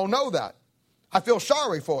just don't know that. I feel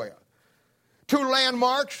sorry for you. Two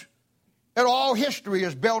landmarks. And all history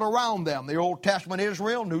is built around them. The Old Testament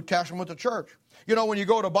Israel, New Testament the church. You know, when you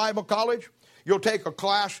go to Bible college, you'll take a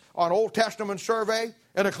class on Old Testament survey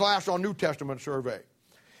and a class on New Testament survey.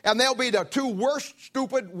 And they'll be the two worst,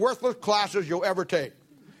 stupid, worthless classes you'll ever take.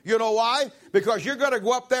 You know why? Because you're going to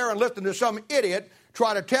go up there and listen to some idiot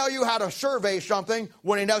try to tell you how to survey something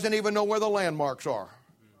when he doesn't even know where the landmarks are.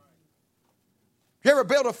 You ever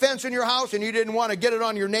build a fence in your house and you didn't want to get it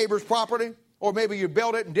on your neighbor's property? Or maybe you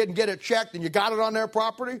built it and didn't get it checked and you got it on their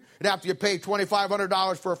property. And after you pay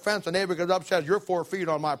 $2,500 for a fence, the neighbor comes up and says, you're 4 feet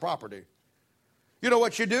on my property. You know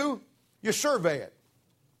what you do? You survey it.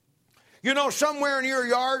 You know, somewhere in your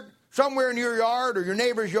yard or your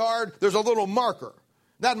neighbor's yard, there's a little marker.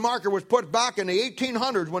 That marker was put back in the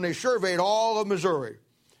 1800s when they surveyed all of Missouri.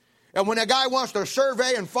 And when a guy wants to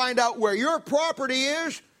survey and find out where your property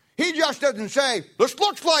is, he just doesn't say, this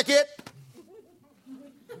looks like it.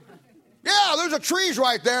 Yeah, there's a trees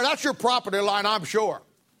right there. That's your property line, I'm sure.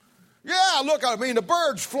 Yeah, look, I mean, the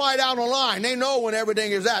birds fly down the line. They know when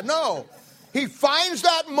everything is at. No. He finds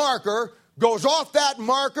that marker, goes off that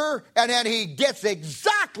marker, and then he gets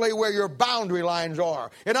exactly where your boundary lines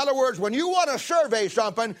are. In other words, when you want to survey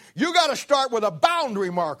something, you got to start with a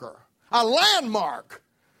boundary marker, a landmark.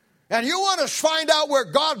 And you want to find out where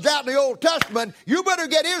God's at in the Old Testament, you better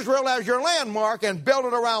get Israel as your landmark and build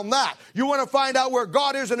it around that. You want to find out where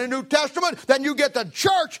God is in the New Testament, then you get the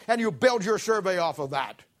church and you build your survey off of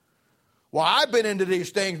that. Well, I've been into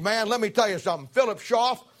these things, man. Let me tell you something. Philip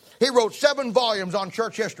Schaff, he wrote 7 volumes on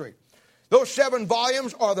church history. Those 7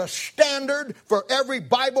 volumes are the standard for every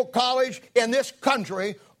Bible college in this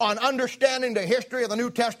country on understanding the history of the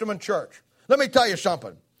New Testament church. Let me tell you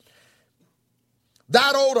something.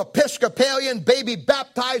 That old Episcopalian baby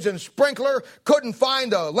baptizing sprinkler couldn't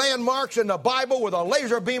find the landmarks in the Bible with a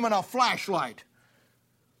laser beam and a flashlight.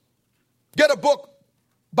 Get a book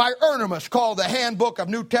by Ernemus called The Handbook of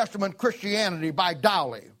New Testament Christianity by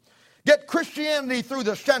Dowley. Get Christianity Through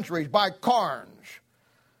the Centuries by Carnes.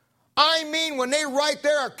 I mean, when they write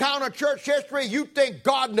their account of church history, you think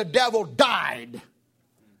God and the devil died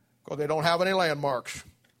because they don't have any landmarks.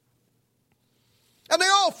 And they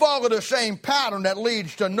all follow the same pattern that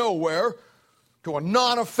leads to nowhere, to a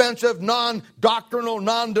non-offensive, non-doctrinal,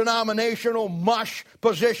 non-denominational mush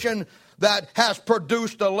position that has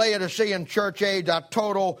produced the Laodicean church age a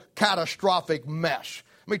total catastrophic mess.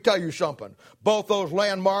 Let me tell you something. Both those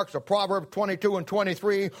landmarks of Proverbs 22 and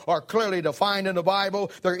 23 are clearly defined in the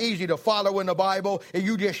Bible. They're easy to follow in the Bible. And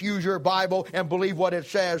you just use your Bible and believe what it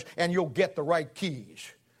says, and you'll get the right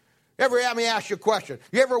keys. Let me ask you a question.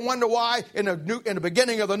 You ever wonder why in the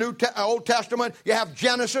beginning of the Old Testament you have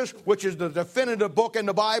Genesis, which is the definitive book in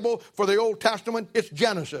the Bible for the Old Testament? It's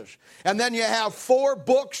Genesis. And then you have 4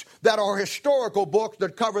 books that are historical books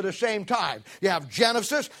that cover the same time. You have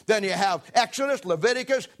Genesis, then you have Exodus,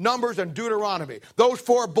 Leviticus, Numbers, and Deuteronomy. Those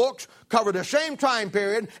 4 books cover the same time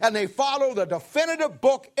period, and they follow the definitive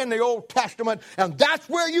book in the Old Testament, and that's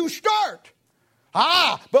where you start.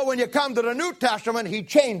 But when you come to the New Testament, he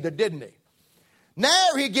changed it, didn't he?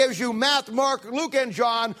 Now he gives you Matthew, Mark, Luke, and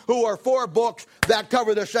John, who are 4 books that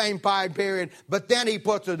cover the same time period, but then he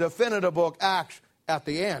puts the definitive book, Acts, at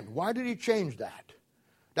the end. Why did he change that?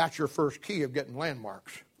 That's your first key of getting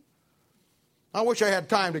landmarks. I wish I had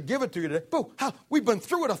time to give it to you today. But we've been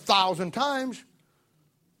through it 1,000 times.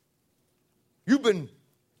 You've been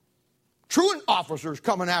truant officers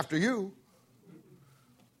coming after you.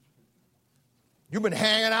 You've been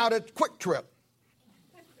hanging out at Quick Trip,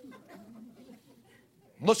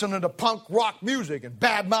 listening to punk rock music and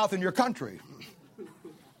bad-mouthing your country.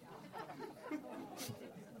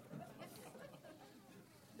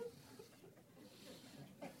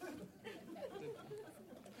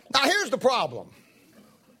 Now, here's the problem.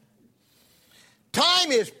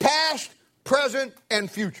 Time is past, present,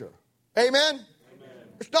 and future. Amen? Amen?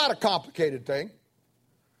 It's not a complicated thing.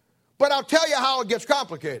 But I'll tell you how it gets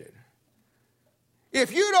complicated.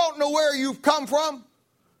 If you don't know where you've come from,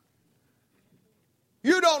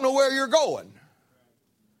 you don't know where you're going.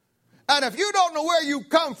 And if you don't know where you've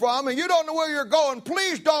come from and you don't know where you're going,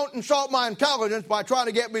 please don't insult my intelligence by trying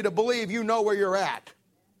to get me to believe you know where you're at.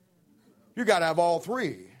 You got to have all 3.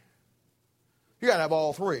 You got to have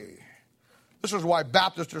all 3. This is why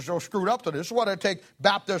Baptists are so screwed up today. This is why they take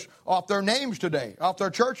Baptists off their names today, off their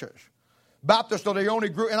churches. Baptists are the only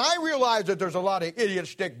group, and I realize that there's a lot of idiot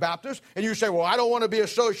stick Baptists, and you say, well, I don't want to be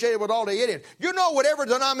associated with all the idiots. You know, whatever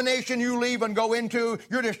denomination you leave and go into,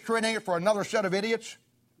 you're just training it for another set of idiots.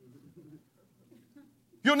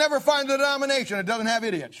 You'll never find a denomination that doesn't have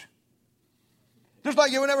idiots. Just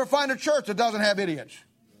like you will never find a church that doesn't have idiots.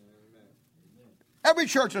 Every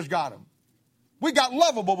church has got them. We got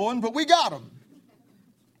lovable ones, but we got them.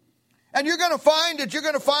 And you're going to find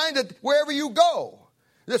that wherever you go.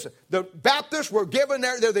 Listen, the Baptists were given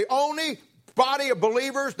they're the only body of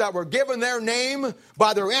believers that were given their name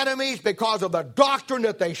by their enemies because of the doctrine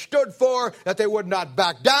that they stood for, that they would not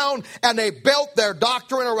back down, and they built their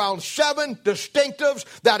doctrine around 7 distinctives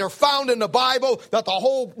that are found in the Bible that the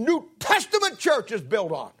whole New Testament church is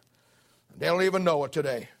built on. They don't even know it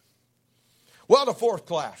today. Well, the 4th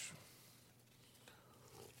class.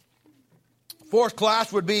 4th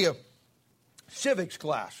class would be a civics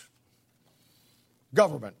class.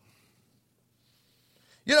 Government.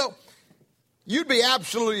 You know, you'd be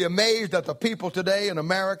absolutely amazed at the people today in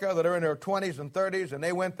America that are in their 20s and 30s, and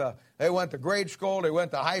they went to grade school, they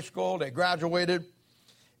went to high school, they graduated,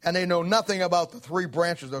 and they know nothing about the 3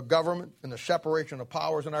 branches of government and the separation of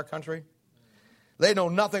powers in our country. They know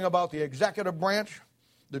nothing about the executive branch,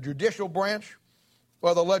 the judicial branch,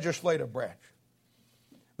 or the legislative branch.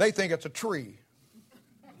 They think it's a tree.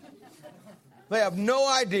 They have no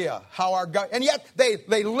idea how our government, and yet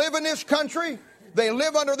they live in this country, they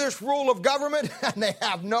live under this rule of government, and they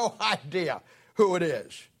have no idea who it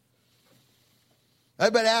is.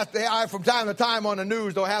 I've been asked, from time to time on the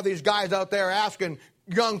news, they'll have these guys out there asking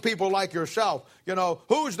young people like yourself, you know,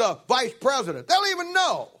 who's the vice president? They don't even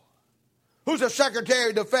know. Who's the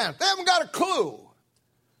Secretary of Defense? They haven't got a clue.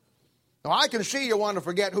 Now, I can see you want to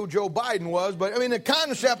forget who Joe Biden was, but I mean, the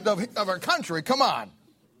concept of our country, come on.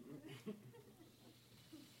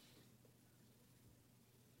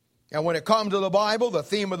 And when it comes to the Bible, the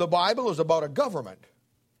theme of the Bible is about a government.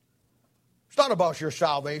 It's not about your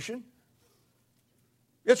salvation.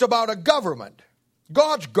 It's about a government,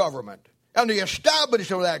 God's government, and the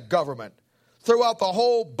establishment of that government throughout the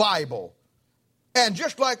whole Bible. And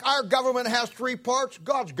just like our government has 3 parts,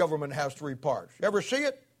 God's government has 3 parts. You ever see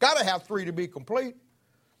it? Got to have 3 to be complete.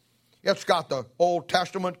 It's got the Old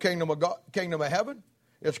Testament kingdom of God, kingdom of heaven.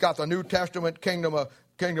 It's got the New Testament kingdom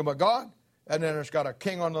of God. And then it's got a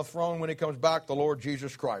king on the throne when he comes back, the Lord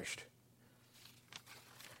Jesus Christ.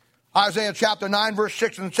 Isaiah chapter 9, verse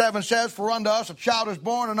 6 and 7 says, for unto us a child is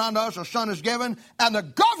born, and unto us a son is given, and the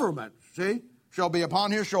government, see, shall be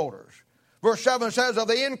upon his shoulders. Verse 7 says, of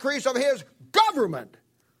the increase of his government.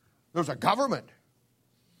 There's a government.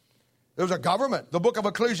 There's a government. The book of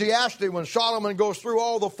Ecclesiastes, when Solomon goes through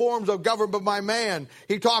all the forms of government by man,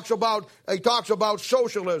 he talks about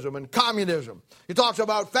socialism and communism. He talks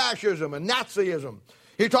about fascism and Nazism.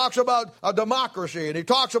 He talks about a democracy, and he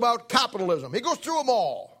talks about capitalism. He goes through them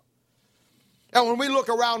all. And when we look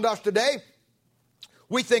around us today,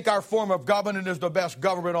 we think our form of government is the best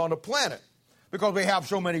government on the planet because we have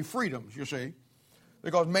so many freedoms, you see,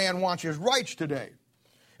 because man wants his rights today.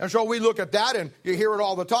 And so we look at that, and you hear it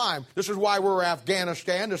all the time. This is why we're in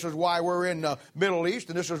Afghanistan. This is why we're in the Middle East,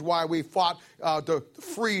 and this is why we fought to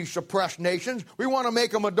free suppressed nations. We want to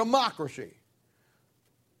make them a democracy.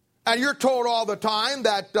 And you're told all the time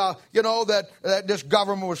that, that this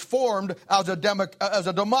government was formed as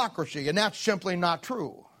a democracy, and that's simply not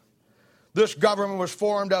true. This government was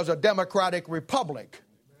formed as a democratic republic,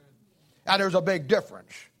 and there's a big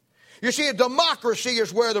difference. You see, a democracy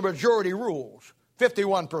is where the majority rules,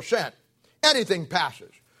 51%. Anything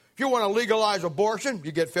passes. If you want to legalize abortion,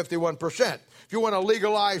 you get 51%. If you want to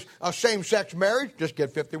legalize a same-sex marriage, just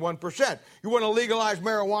get 51%. You want to legalize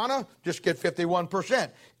marijuana, just get 51%.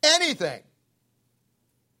 Anything.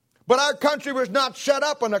 But our country was not set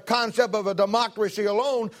up on the concept of a democracy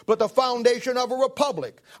alone, but the foundation of a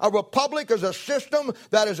republic. A republic is a system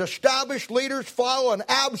that is established. Leaders follow an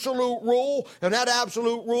absolute rule, and that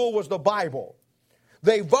absolute rule was the Bible.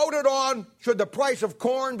 They voted on, should the price of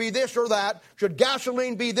corn be this or that, should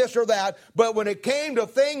gasoline be this or that, but when it came to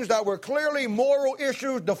things that were clearly moral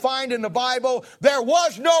issues defined in the Bible, there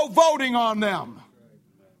was no voting on them.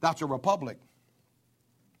 That's a republic.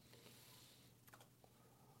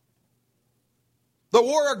 The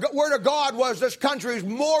Word of God was this country's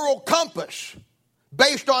moral compass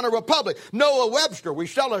based on a republic. Noah Webster, we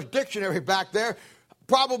sell his dictionary back there.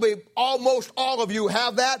 Probably almost all of you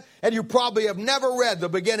have that, and you probably have never read the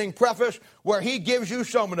beginning preface where he gives you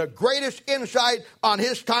some of the greatest insight on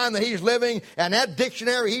his time that he's living. And that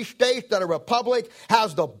dictionary, he states that a republic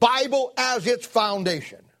has the Bible as its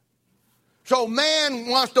foundation. So man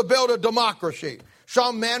wants to build a democracy.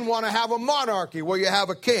 Some men want to have a monarchy where you have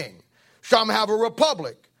a king. Some have a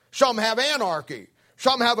republic. Some have anarchy.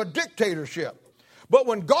 Some have a dictatorship. But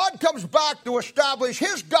when God comes back to establish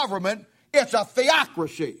his government, it's a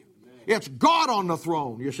theocracy. It's God on the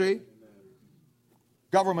throne, you see.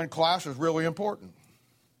 Government class is really important.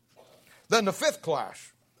 Then the fifth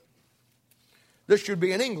class. This should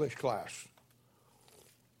be an English class.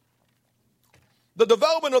 The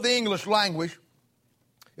development of the English language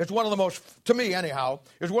is one of the most, to me anyhow,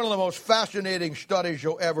 is one of the most fascinating studies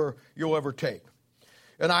you'll ever take.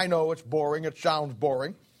 And I know it's boring, it sounds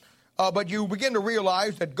boring. But you begin to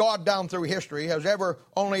realize that God down through history has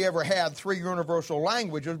only ever had three universal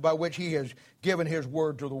languages by which he has given his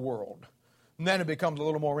word to the world. And then it becomes a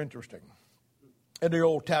little more interesting. In the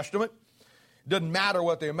Old Testament, it didn't matter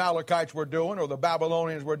what the Amalekites were doing or the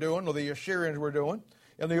Babylonians were doing or the Assyrians were doing.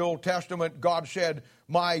 In the Old Testament, God said,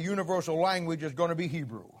 my universal language is going to be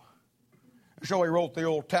Hebrew. So he wrote the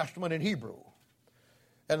Old Testament in Hebrew.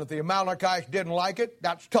 And if the Amalekites didn't like it,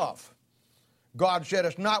 that's tough. God said,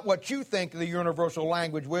 it's not what you think the universal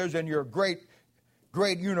language is in your great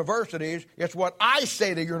universities. It's what I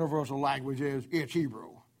say the universal language is. It's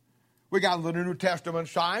Hebrew. We got the New Testament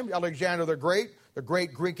signed. Alexander the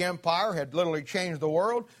Great Greek Empire, had literally changed the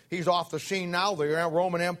world. He's off the scene now. The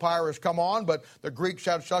Roman Empire has come on, but the Greeks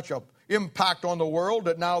had such an impact on the world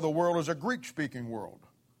that now the world is a Greek-speaking world.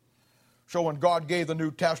 So when God gave the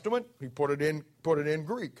New Testament, he put it in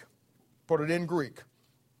Greek. Put it in Greek.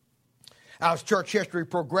 As church history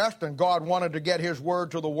progressed and God wanted to get his word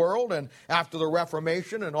to the world, and after the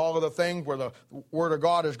Reformation and all of the things where the word of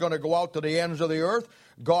God is going to go out to the ends of the earth,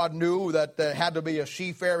 God knew that there had to be a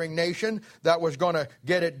seafaring nation that was going to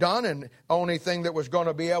get it done, and the only thing that was going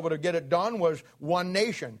to be able to get it done was one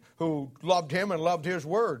nation who loved him and loved his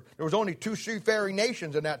word. There was only two seafaring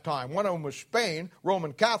nations in that time. One of them was Spain,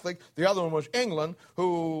 Roman Catholic. The other one was England,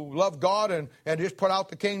 who loved God and just put out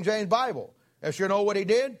the King James Bible. And so you know what he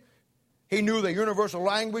did? He knew the universal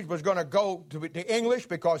language was going to go to English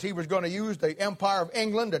because he was going to use the Empire of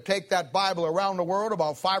England to take that Bible around the world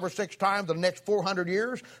about 5 or 6 times in the next 400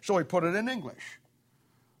 years, so he put it in English.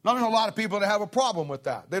 Now, there's a lot of people that have a problem with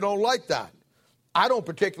that. They don't like that. I don't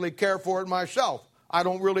particularly care for it myself. I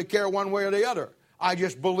don't really care one way or the other. I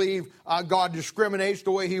just believe God discriminates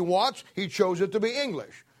the way he wants. He chose it to be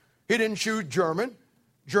English. He didn't choose German.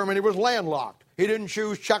 Germany was landlocked. He didn't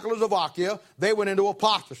choose Czechoslovakia. They went into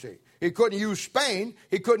apostasy. He couldn't use Spain.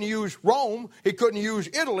 He couldn't use Rome. He couldn't use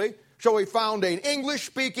Italy. So he found an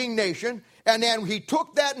English-speaking nation, and then he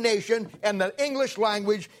took that nation and the English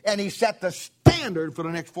language, and he set the standard for the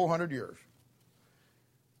next 400 years.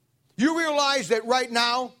 You realize that right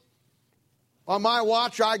now, on my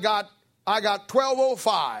watch, I got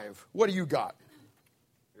 12:05. What do you got?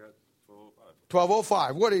 Yeah,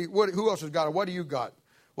 12:05. 12:05. Who else has got it? What do you got?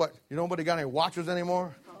 What? You nobody got any watches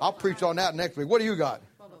anymore? I'll preach on that next week. What do you got?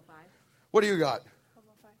 12:05. What do you got?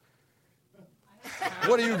 12:05.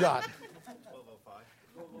 What do you got? 12:05.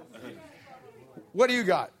 What do you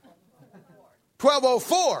got?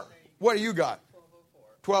 12:04. What do you got?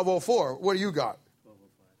 12:04. What do you got?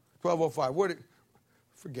 12:05.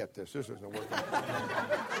 Forget this. This isn't working.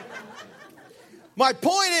 My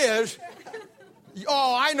point is,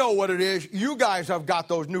 I know what it is. You guys have got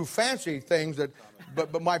those new fancy things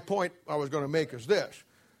but my point I was going to make is this.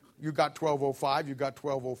 You got 12:05, you got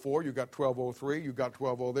 12:04, you got 12:03, you got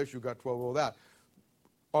 12:00 this, you got 12:00 that.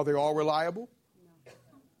 Are they all reliable?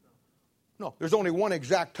 No. There's only one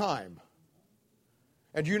exact time.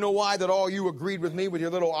 And do you know why that all you agreed with me with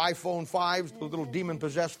your little iPhone 5s, the little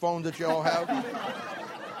demon-possessed phones that you all have?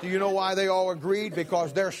 Do you know why they all agreed?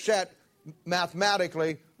 Because they're set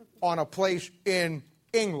mathematically on a place in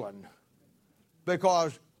England.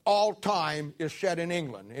 Because all time is set in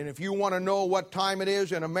England. And if you want to know what time it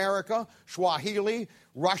is in America, Swahili,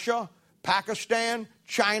 Russia, Pakistan,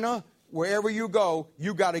 China, wherever you go,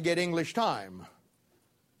 you got to get English time.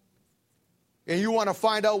 And you want to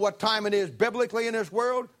find out what time it is biblically in this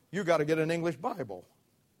world, you got to get an English Bible.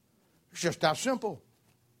 It's just that simple.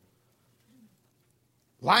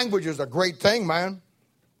 Language is a great thing, man.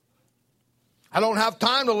 I don't have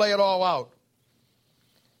time to lay it all out.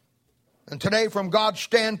 And today, from God's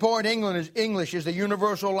standpoint, English is the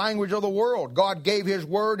universal language of the world. God gave His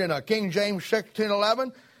word in a King James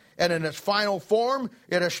 16:11, and in its final form,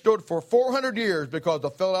 it has stood for 400 years because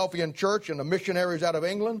the Philadelphian church and the missionaries out of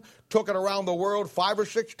England took it around the world 5 or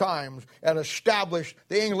 6 times and established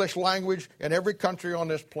the English language in every country on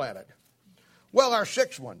this planet. Well, our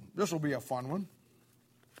 6th one. This will be a fun one.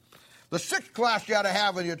 The 6th class you ought to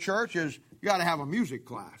have in your church is you ought to have a music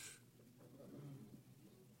class.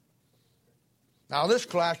 Now, this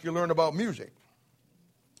class, you learn about music.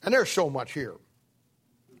 And there's so much here.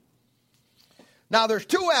 Now, there's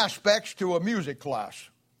 2 aspects to a music class.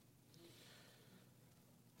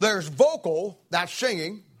 There's vocal, that's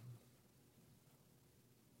singing.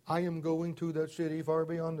 I am going to that city far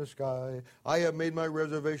beyond the sky. I have made my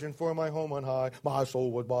reservation for my home on high. My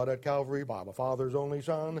soul was bought at Calvary by my Father's only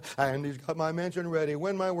Son. And He's got my mansion ready.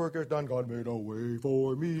 When my work is done, God made a way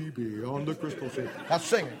for me beyond the crystal sea. That's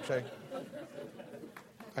singing, see?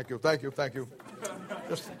 Thank you.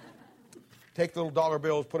 Just take little dollar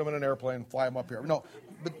bills, put them in an airplane, fly them up here. No,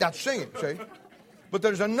 but that's singing, see? But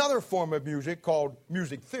there's another form of music called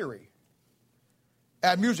music theory.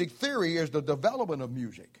 And music theory is the development of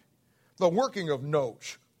music, the working of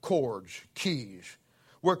notes, chords, keys.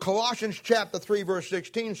 Where Colossians chapter 3, verse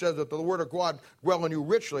 16 says that the word of God dwell in you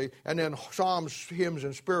richly, and then psalms, hymns,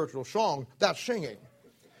 and spiritual song, that's singing.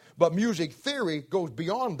 But music theory goes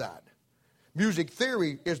beyond that. Music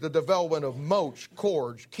theory is the development of notes,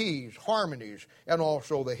 chords, keys, harmonies, and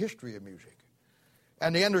also the history of music.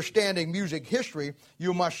 And the understanding music history,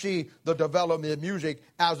 you must see the development of music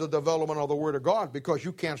as the development of the Word of God, because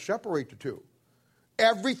you can't separate the two.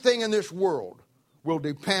 Everything in this world will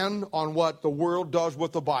depend on what the world does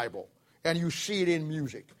with the Bible. And you see it in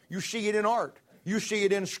music. You see it in art. You see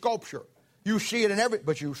it in sculpture. You see it in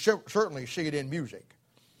but you certainly see it in music.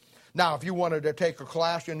 Now, if you wanted to take a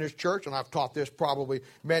class in this church, and I've taught this probably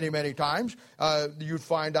many, many times, you'd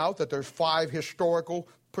find out that there's 5 historical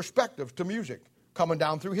perspectives to music coming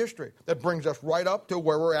down through history that brings us right up to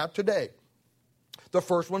where we're at today. The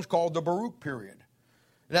first one's called the Baroque period.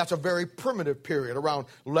 And that's a very primitive period, around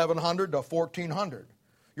 1100 to 1400.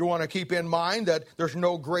 You want to keep in mind that there's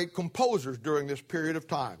no great composers during this period of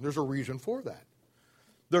time. There's a reason for that.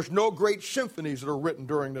 There's no great symphonies that are written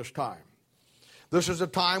during this time. This is a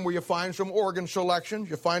time where you find some organ selections,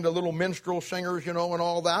 you find a little minstrel singers, and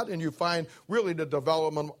all that, and you find really the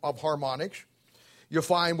development of harmonics. You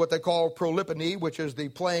find what they call polyphony, which is the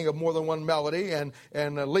playing of more than one melody, and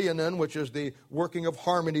leonin, which is the working of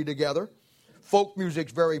harmony together. Folk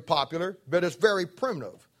music's very popular, but it's very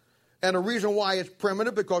primitive. And the reason why it's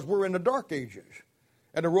primitive, because we're in the Dark Ages.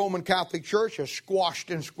 And the Roman Catholic Church has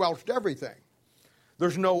squashed and squelched everything.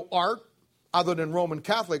 There's no art other than Roman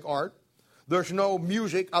Catholic art. There's no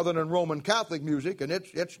music other than Roman Catholic music, and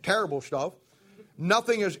it's terrible stuff.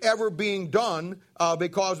 nothing is ever being done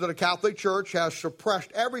because the Catholic Church has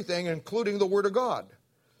suppressed everything, including the Word of God.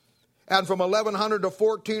 And from 1100 to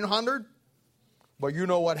 1400, well, you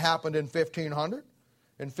know what happened in 1500.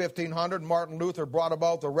 In 1500, Martin Luther brought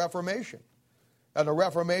about the Reformation. And the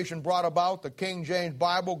Reformation brought about the King James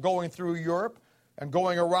Bible going through Europe and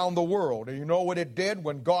going around the world. And you know what it did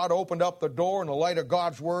when God opened up the door and the light of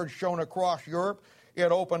God's Word shone across Europe?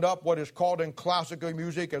 It opened up what is called in classical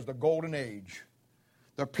music as the Golden Age.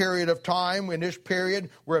 The period of time, in this period,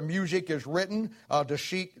 where music is written to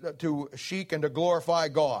seek and to glorify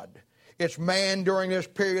God. It's man during this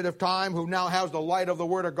period of time who now has the light of the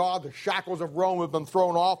Word of God. The shackles of Rome have been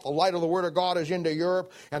thrown off. The light of the Word of God is into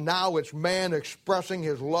Europe. And now it's man expressing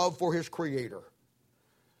his love for his Creator.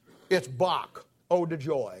 It's Bach, Ode to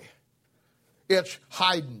Joy. It's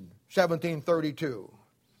Haydn, 1732.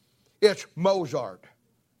 It's Mozart.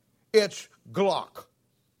 It's Gluck.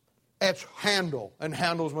 It's Handel and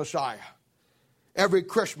Handel's Messiah. Every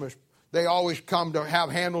Christmas, they always come to have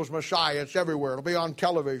Handel's Messiah. It's everywhere. It'll be on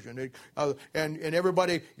television. And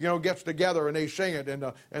everybody, gets together and they sing it.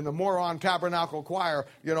 And the Moron Tabernacle Choir,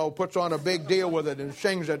 puts on a big deal with it and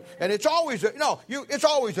sings it. And it's always, it's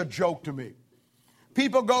always a joke to me.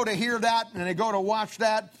 People go to hear that and they go to watch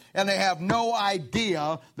that and they have no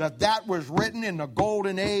idea that that was written in the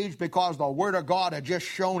Golden Age because the Word of God had just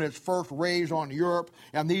shown its first rays on Europe,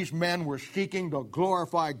 and these men were seeking to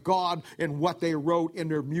glorify God in what they wrote in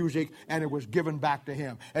their music, and it was given back to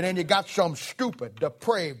Him. And then you got some stupid,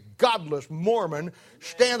 depraved, godless Mormon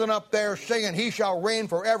standing up there singing, "He shall reign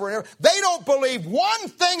forever and ever." They don't believe one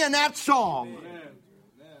thing in that song.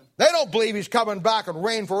 They don't believe He's coming back and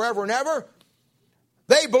reign forever and ever.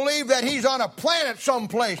 They believe that He's on a planet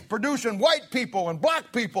someplace producing white people and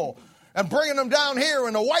black people and bringing them down here,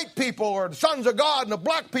 and the white people are the sons of God and the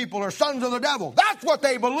black people are sons of the devil. That's what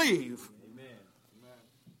they believe. Amen.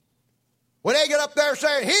 When they get up there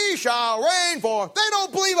saying, "He shall reign for," they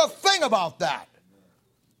don't believe a thing about that.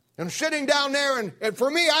 And sitting down there, and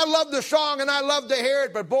for me, I love the song and I love to hear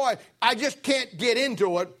it, but boy, I just can't get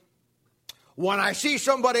into it when I see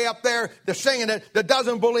somebody up there that's singing it that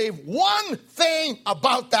doesn't believe one thing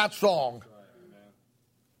about that song.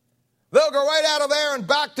 They'll go right out of there and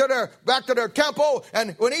back to their temple,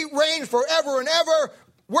 and when He reigns forever and ever,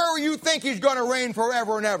 where do you think He's going to reign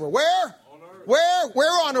forever and ever? Where? Where?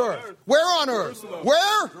 Where on earth? Where on earth?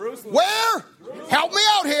 Where? Where? Help me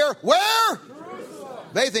out here. Where?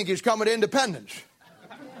 They think He's coming to Independence.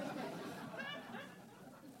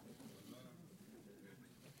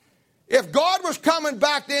 If God was coming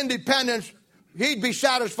back to independence, He'd be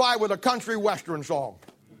satisfied with a country western song.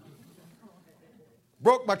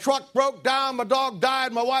 My truck broke down, my dog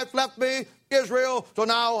died, my wife left me, Israel, so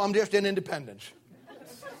now I'm just in independence.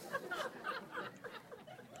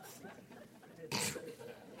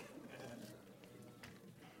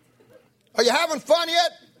 Are you having fun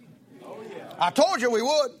yet? Oh, yeah. I told you we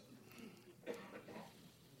would.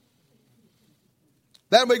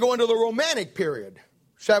 Then we go into the Romantic period.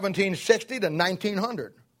 1760 to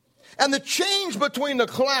 1900. And the change between the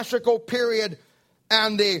classical period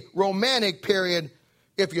and the Romantic period,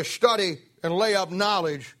 if you study and lay up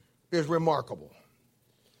knowledge, is remarkable.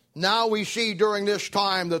 Now we see during this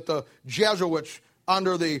time that the Jesuits,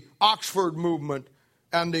 under the Oxford movement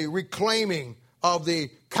and the reclaiming of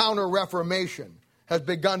the Counter-Reformation, has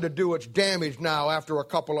begun to do its damage now after a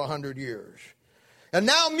couple of hundred years. And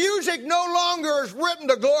now music no longer is written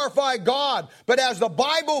to glorify God, but as the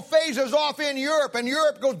Bible phases off in Europe and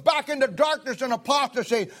Europe goes back into darkness and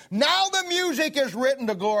apostasy, now the music is written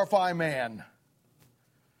to glorify man.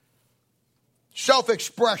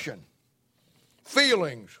 Self-expression,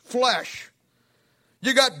 feelings, flesh.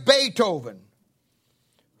 You got Beethoven,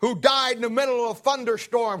 who died in the middle of a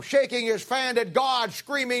thunderstorm, shaking his fan at God,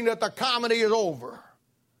 screaming that the comedy is over.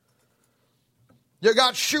 You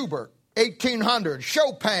got Schubert, 1800,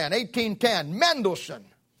 Chopin, 1810, Mendelssohn.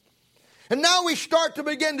 And now we start to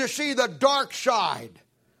begin to see the dark side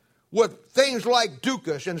with things like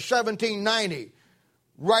Dukas in 1790,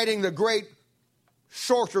 writing the great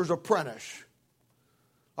Sorcerer's Apprentice.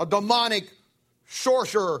 A demonic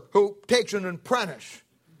sorcerer who takes an apprentice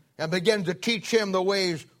and begins to teach him the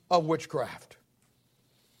ways of witchcraft.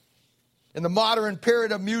 In the modern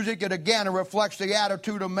period of music, it again reflects the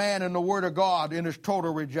attitude of man in the Word of God in his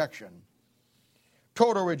total rejection.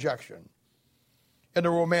 Total rejection in the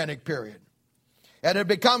Romantic period. And it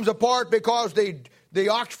becomes apart because the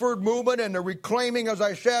Oxford movement and the reclaiming, as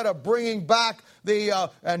I said, of bringing back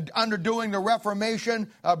and underdoing the Reformation,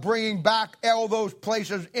 bringing back all those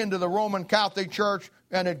places into the Roman Catholic Church,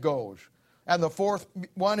 and it goes. And the fourth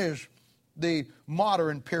one is the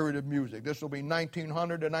modern period of music. This will be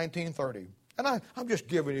 1900 to 1930. And I'm just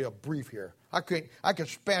giving you a brief here. I could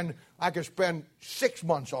spend 6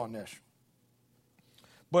 months on this.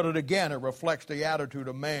 But it reflects the attitude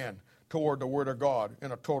of man toward the Word of God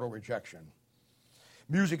in a total rejection.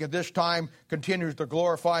 Music at this time continues to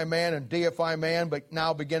glorify man and deify man, but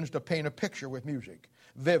now begins to paint a picture with music.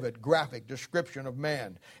 Vivid, graphic description of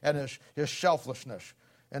man and his selflessness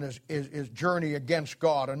and his journey against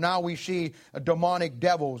God. And now we see demonic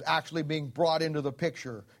devils actually being brought into the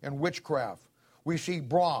picture and witchcraft. We see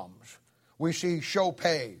Brahms. We see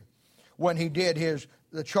Chopin when he did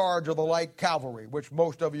the charge of the light cavalry, which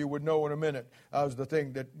most of you would know in a minute as the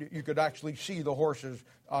thing that you could actually see the horses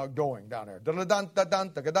going down there. You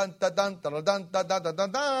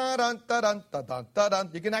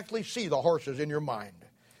can actually see the horses in your mind.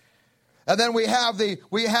 And then we have the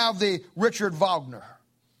Richard Wagner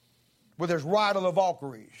with his Ride of the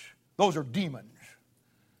Valkyries. Those are demons.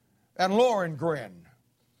 And Lohengrin,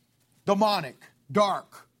 demonic,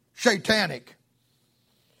 dark, satanic.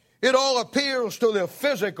 It all appeals to the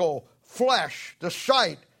physical flesh, the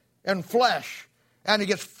sight and flesh, and it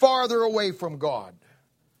gets farther away from God.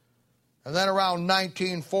 And then around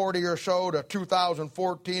 1940 or so to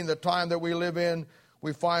 2014, the time that we live in,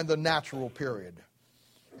 we find the natural period.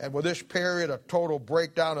 And with this period, a total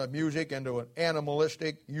breakdown of music into an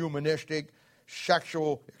animalistic, humanistic,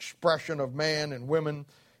 sexual expression of man and women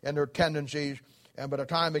and their tendencies. And by the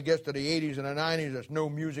time it gets to the 80s and the 90s, it's no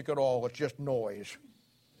music at all. It's just noise.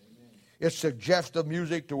 Amen. It's suggestive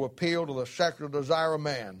music to appeal to the sexual desire of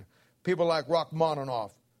man. People like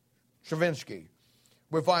Rachmaninoff, Stravinsky.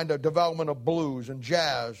 We find the development of blues and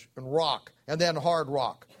jazz and rock, and then hard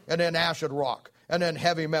rock, and then acid rock, and then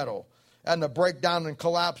heavy metal. And the breakdown and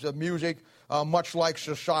collapse of music, much like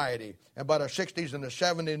society. And by the 60s and the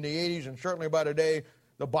 70s and the 80s, and certainly by today,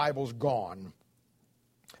 the Bible's gone.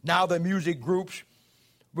 Now the music groups,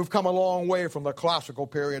 we've come a long way from the classical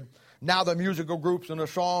period. Now the musical groups and the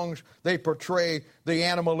songs, they portray the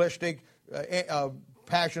animalistic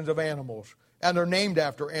passions of animals. And they're named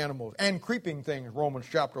after animals. And creeping things, Romans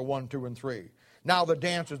chapter 1, 2, and 3. Now the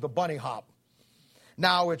dance is the bunny hop.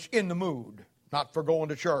 Now it's in the mood, not for going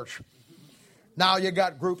to church. Now you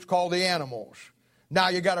got groups called the Animals. Now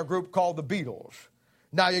you got a group called the Beatles.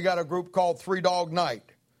 Now you got a group called Three Dog Night,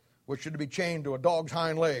 which should be chained to a dog's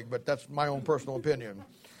hind leg, but that's my own personal opinion.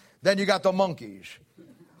 Then you got the Monkees.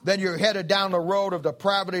 Then you're headed down the road of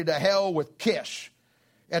depravity to hell with Kiss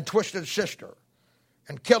and Twisted Sister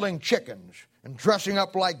and killing chickens and dressing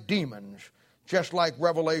up like demons, just like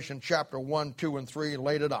Revelation chapter 1, 2, and 3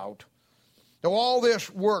 laid it out. So all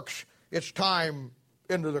this works its time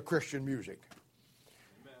into the Christian music.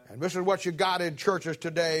 And this is what you got in churches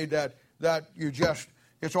today that you just,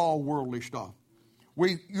 it's all worldly stuff.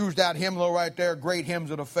 We use that hymnal right there, Great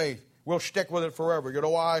Hymns of the Faith. We'll stick with it forever. You know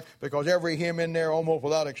why? Because every hymn in there, almost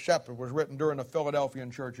without exception, was written during the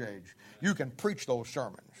Philadelphian church age. You can preach those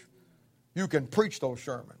sermons. You can preach those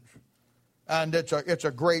sermons. And it's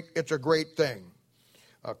a great thing.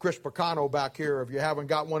 Chris Picano back here, if you haven't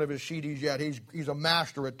got one of his CDs yet, he's a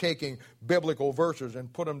master at taking biblical verses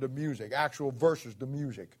and put them to music, actual verses to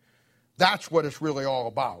music. That's what it's really all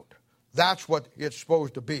about. That's what it's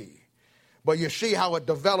supposed to be. But you see how it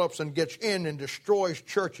develops and gets in and destroys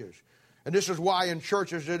churches. And this is why in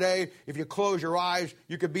churches today, if you close your eyes,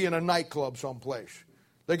 you could be in a nightclub someplace.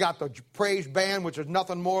 They got the praise band, which is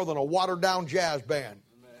nothing more than a watered-down jazz band.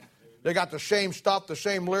 They got the same stuff, the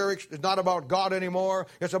same lyrics. It's not about God anymore.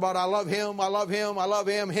 It's about I love him, I love him, I love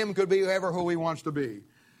him. Him could be who he wants to be.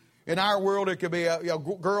 In our world, it could be a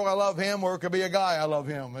girl, I love him, or it could be a guy, I love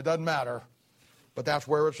him. It doesn't matter. But that's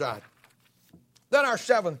where it's at. Then our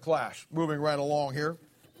seventh class, moving right along here.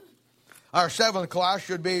 Our seventh class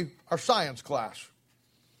should be our science class.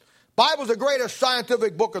 Bible's the greatest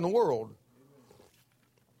scientific book in the world.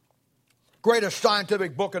 Greatest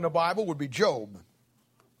scientific book in the Bible would be Job.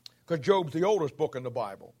 Because Job's the oldest book in the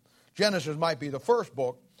Bible. Genesis might be the first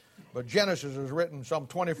book, but Genesis is written some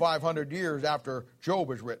 2,500 years after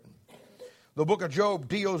Job is written. The book of Job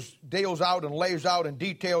deals out and lays out and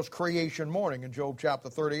details creation morning in Job chapter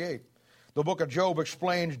 38. The book of Job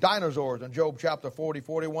explains dinosaurs in Job chapter 40,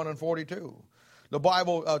 41, and 42. The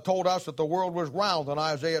Bible told us that the world was round in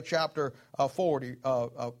Isaiah chapter 40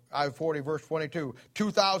 verse 22,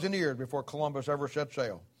 2,000 years before Columbus ever set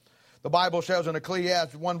sail. The Bible says in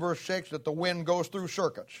Ecclesiastes 1 verse 6 that the wind goes through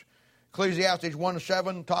circuits. Ecclesiastes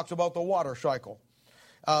 1:7 talks about the water cycle.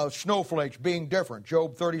 Snowflakes being different,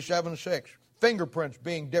 Job 37:6. Fingerprints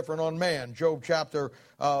being different on man, Job chapter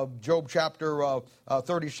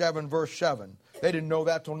 37 verse 7. They didn't know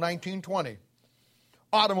that till 1920.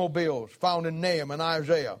 Automobiles found in Nahum and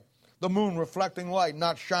Isaiah. The moon reflecting light,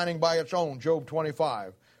 not shining by its own, Job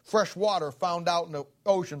 25. Fresh water found out in the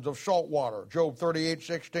oceans of salt water, Job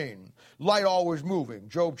 38:16. Light always moving,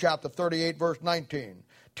 Job chapter 38, verse 19.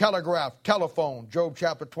 Telegraph, telephone, Job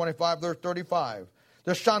chapter 25, verse 35.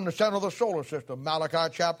 The sun, the center of the solar system,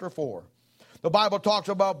 Malachi chapter 4. The Bible talks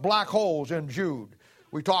about black holes in Jude.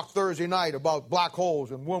 We talked Thursday night about black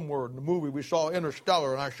holes in Windward in the movie we saw,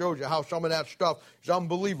 Interstellar, and I showed you how some of that stuff is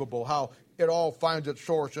unbelievable, how it all finds its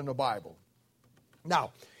source in the Bible.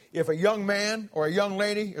 Now, if a young man or a young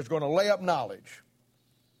lady is going to lay up knowledge,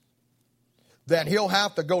 then he'll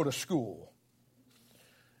have to go to school.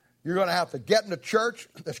 You're going to have to get in a church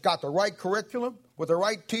that's got the right curriculum with the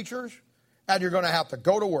right teachers, and you're going to have to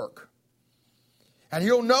go to work. And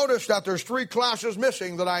you'll notice that there's 3 classes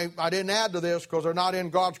missing that I didn't add to this because they're not in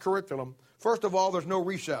God's curriculum. First of all, there's no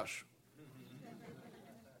recess.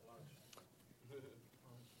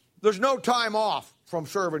 There's no time off from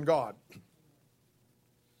serving God.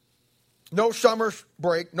 No summer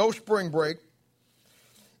break, no spring break.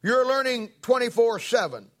 You're learning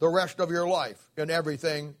 24/7 the rest of your life in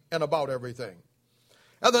everything and about everything.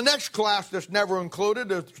 And the next class that's never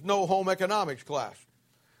included is no home economics class,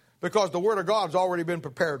 because the Word of God's already been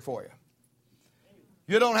prepared for you.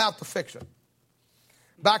 You don't have to fix it.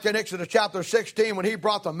 Back in Exodus chapter 16, when he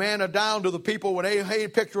brought the manna down to the people, when they had a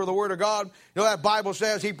picture of the Word of God, you know that Bible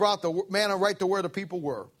says he brought the manna right to where the people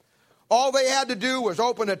were. All they had to do was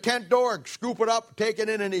open the tent door, scoop it up, take it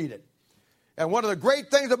in and eat it. And one of the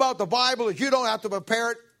great things about the Bible is you don't have to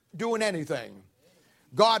prepare it doing anything.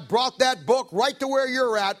 God brought that book right to where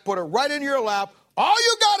you're at, put it right in your lap. All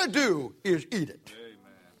you got to do is eat it. Amen.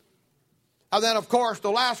 And then, of course,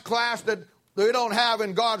 the last class that we don't have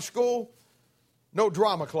in God's school, no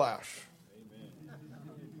drama class.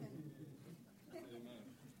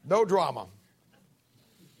 No drama.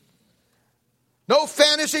 No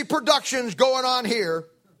fantasy productions going on here.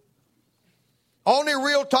 Only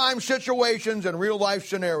real-time situations and real-life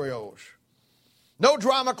scenarios. No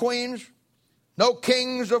drama queens. No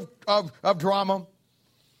kings of drama.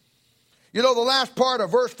 You know, the last part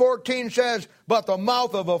of verse 14 says, but the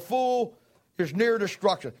mouth of a fool is near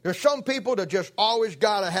destruction. There's some people that just always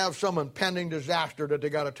got to have some impending disaster that they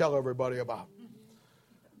got to tell everybody about.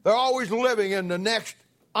 They're always living in the next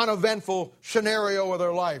uneventful scenario of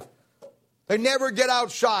their life. They never get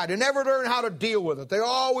outside. They never learn how to deal with it. They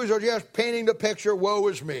always are just painting the picture, woe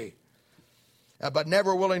is me, but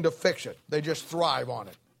never willing to fix it. They just thrive on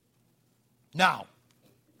it. Now,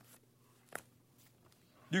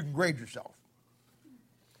 you can grade yourself.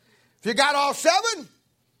 If you got all 7,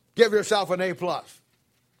 give yourself an A+.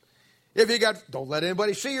 If you got, don't let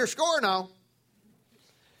anybody see your score now.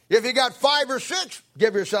 If you got 5 or 6,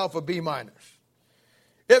 give yourself a B-.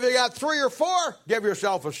 If you got 3 or 4, give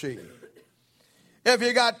yourself a C. If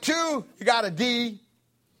you got 2, you got a D.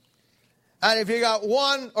 And if you got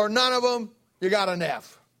 1 or none of them, you got an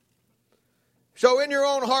F. So in your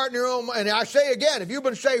own heart and your own mind, and I say again, if you've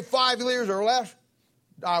been saved 5 years or less,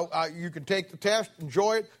 you can take the test,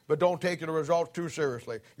 enjoy it, but don't take the results too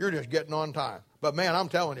seriously. You're just getting on time. But man, I'm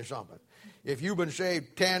telling you something. If you've been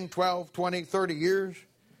saved 10, 12, 20, 30 years,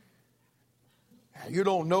 and you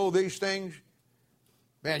don't know these things,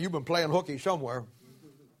 man, you've been playing hooky somewhere.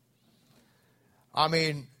 I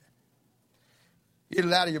mean, either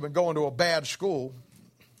that or you've been going to a bad school.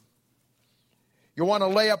 You want to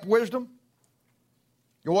lay up wisdom?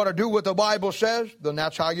 You want to do what the Bible says? Then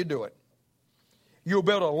that's how you do it. You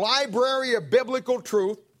build a library of biblical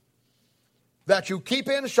truth that you keep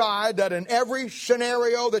inside, that in every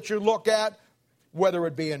scenario that you look at, whether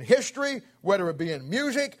it be in history, whether it be in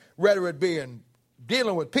music, whether it be in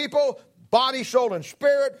dealing with people, body, soul, and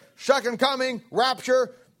spirit, second coming,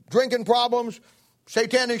 rapture, drinking problems,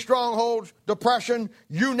 satanic strongholds, depression,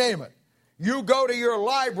 you name it. You go to your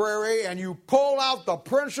library and you pull out the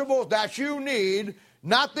principles that you need,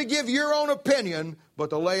 not to give your own opinion,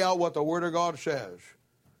 but to lay out what the Word of God says.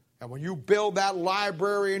 And when you build that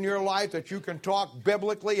library in your life that you can talk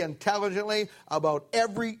biblically, intelligently about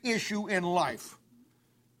every issue in life,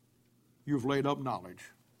 you've laid up knowledge.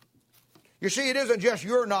 You see, it isn't just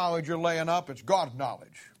your knowledge you're laying up, it's God's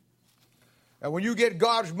knowledge. And when you get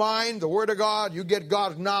God's mind, the Word of God, you get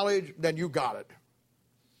God's knowledge, then you got it.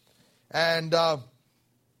 And I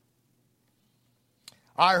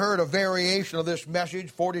heard a variation of this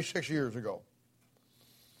message 46 years ago.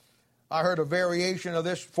 I heard a variation of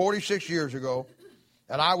this 46 years ago,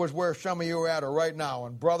 and I was where some of you are at right now.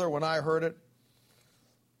 And brother, when I heard it,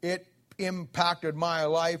 it impacted my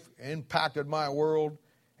life, impacted my world,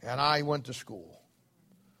 and I went to school.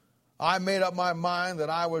 I made up my mind that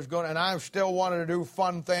I was going to, and I still wanted to do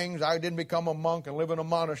fun things. I didn't become a monk and live in a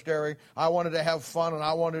monastery. I wanted to have fun and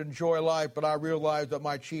I wanted to enjoy life, but I realized that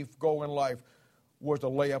my chief goal in life was to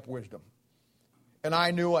lay up wisdom. And I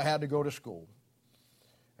knew I had to go to school.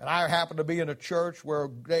 And I happened to be in a church where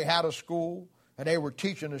they had a school, and they were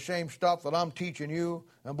teaching the same stuff that I'm teaching you,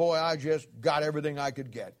 and boy, I just got everything I could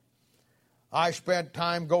get. I spent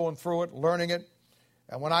time going through it, learning it,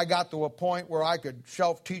 and when I got to a point where I could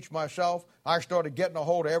self-teach myself, I started getting a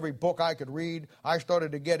hold of every book I could read. I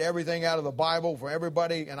started to get everything out of the Bible for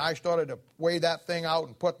everybody, and I started to weigh that thing out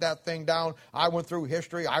and put that thing down. I went through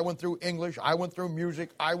history. I went through English. I went through music.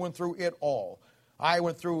 I went through it all. I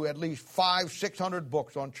went through at least 500-600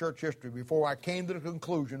 books on church history before I came to the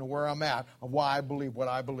conclusion of where I'm at of why I believe what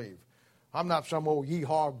I believe. I'm not some old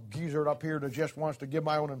yeehaw geezer up here that just wants to give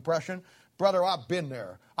my own impression. Brother, I've been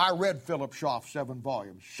there. I read Philip Schaff's 7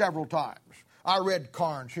 volumes several times. I read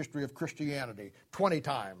Carnes' History of Christianity 20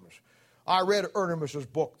 times. I read Ernemus's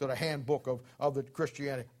book, The Handbook of the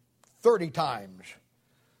Christianity, 30 times.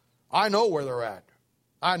 I know where they're at.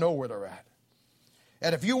 I know where they're at.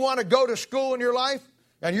 And if you want to go to school in your life,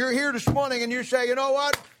 and you're here this morning and you say, you know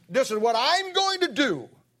what, this is what I'm going to do,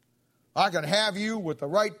 I can have you with the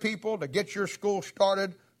right people to get your school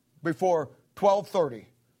started before 12:30.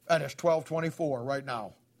 And it's 12:24 right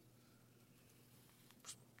now.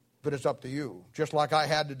 But it's up to you. Just like I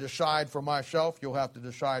had to decide for myself, you'll have to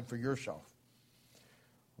decide for yourself.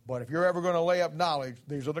 But if you're ever going to lay up knowledge,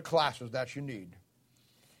 these are the classes that you need.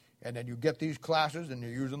 And then you get these classes and you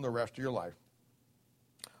use them the rest of your life.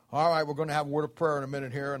 All right, we're going to have a word of prayer in a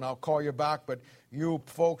minute here, and I'll call you back. But you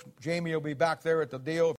folks, Jamie will be back there at the deal.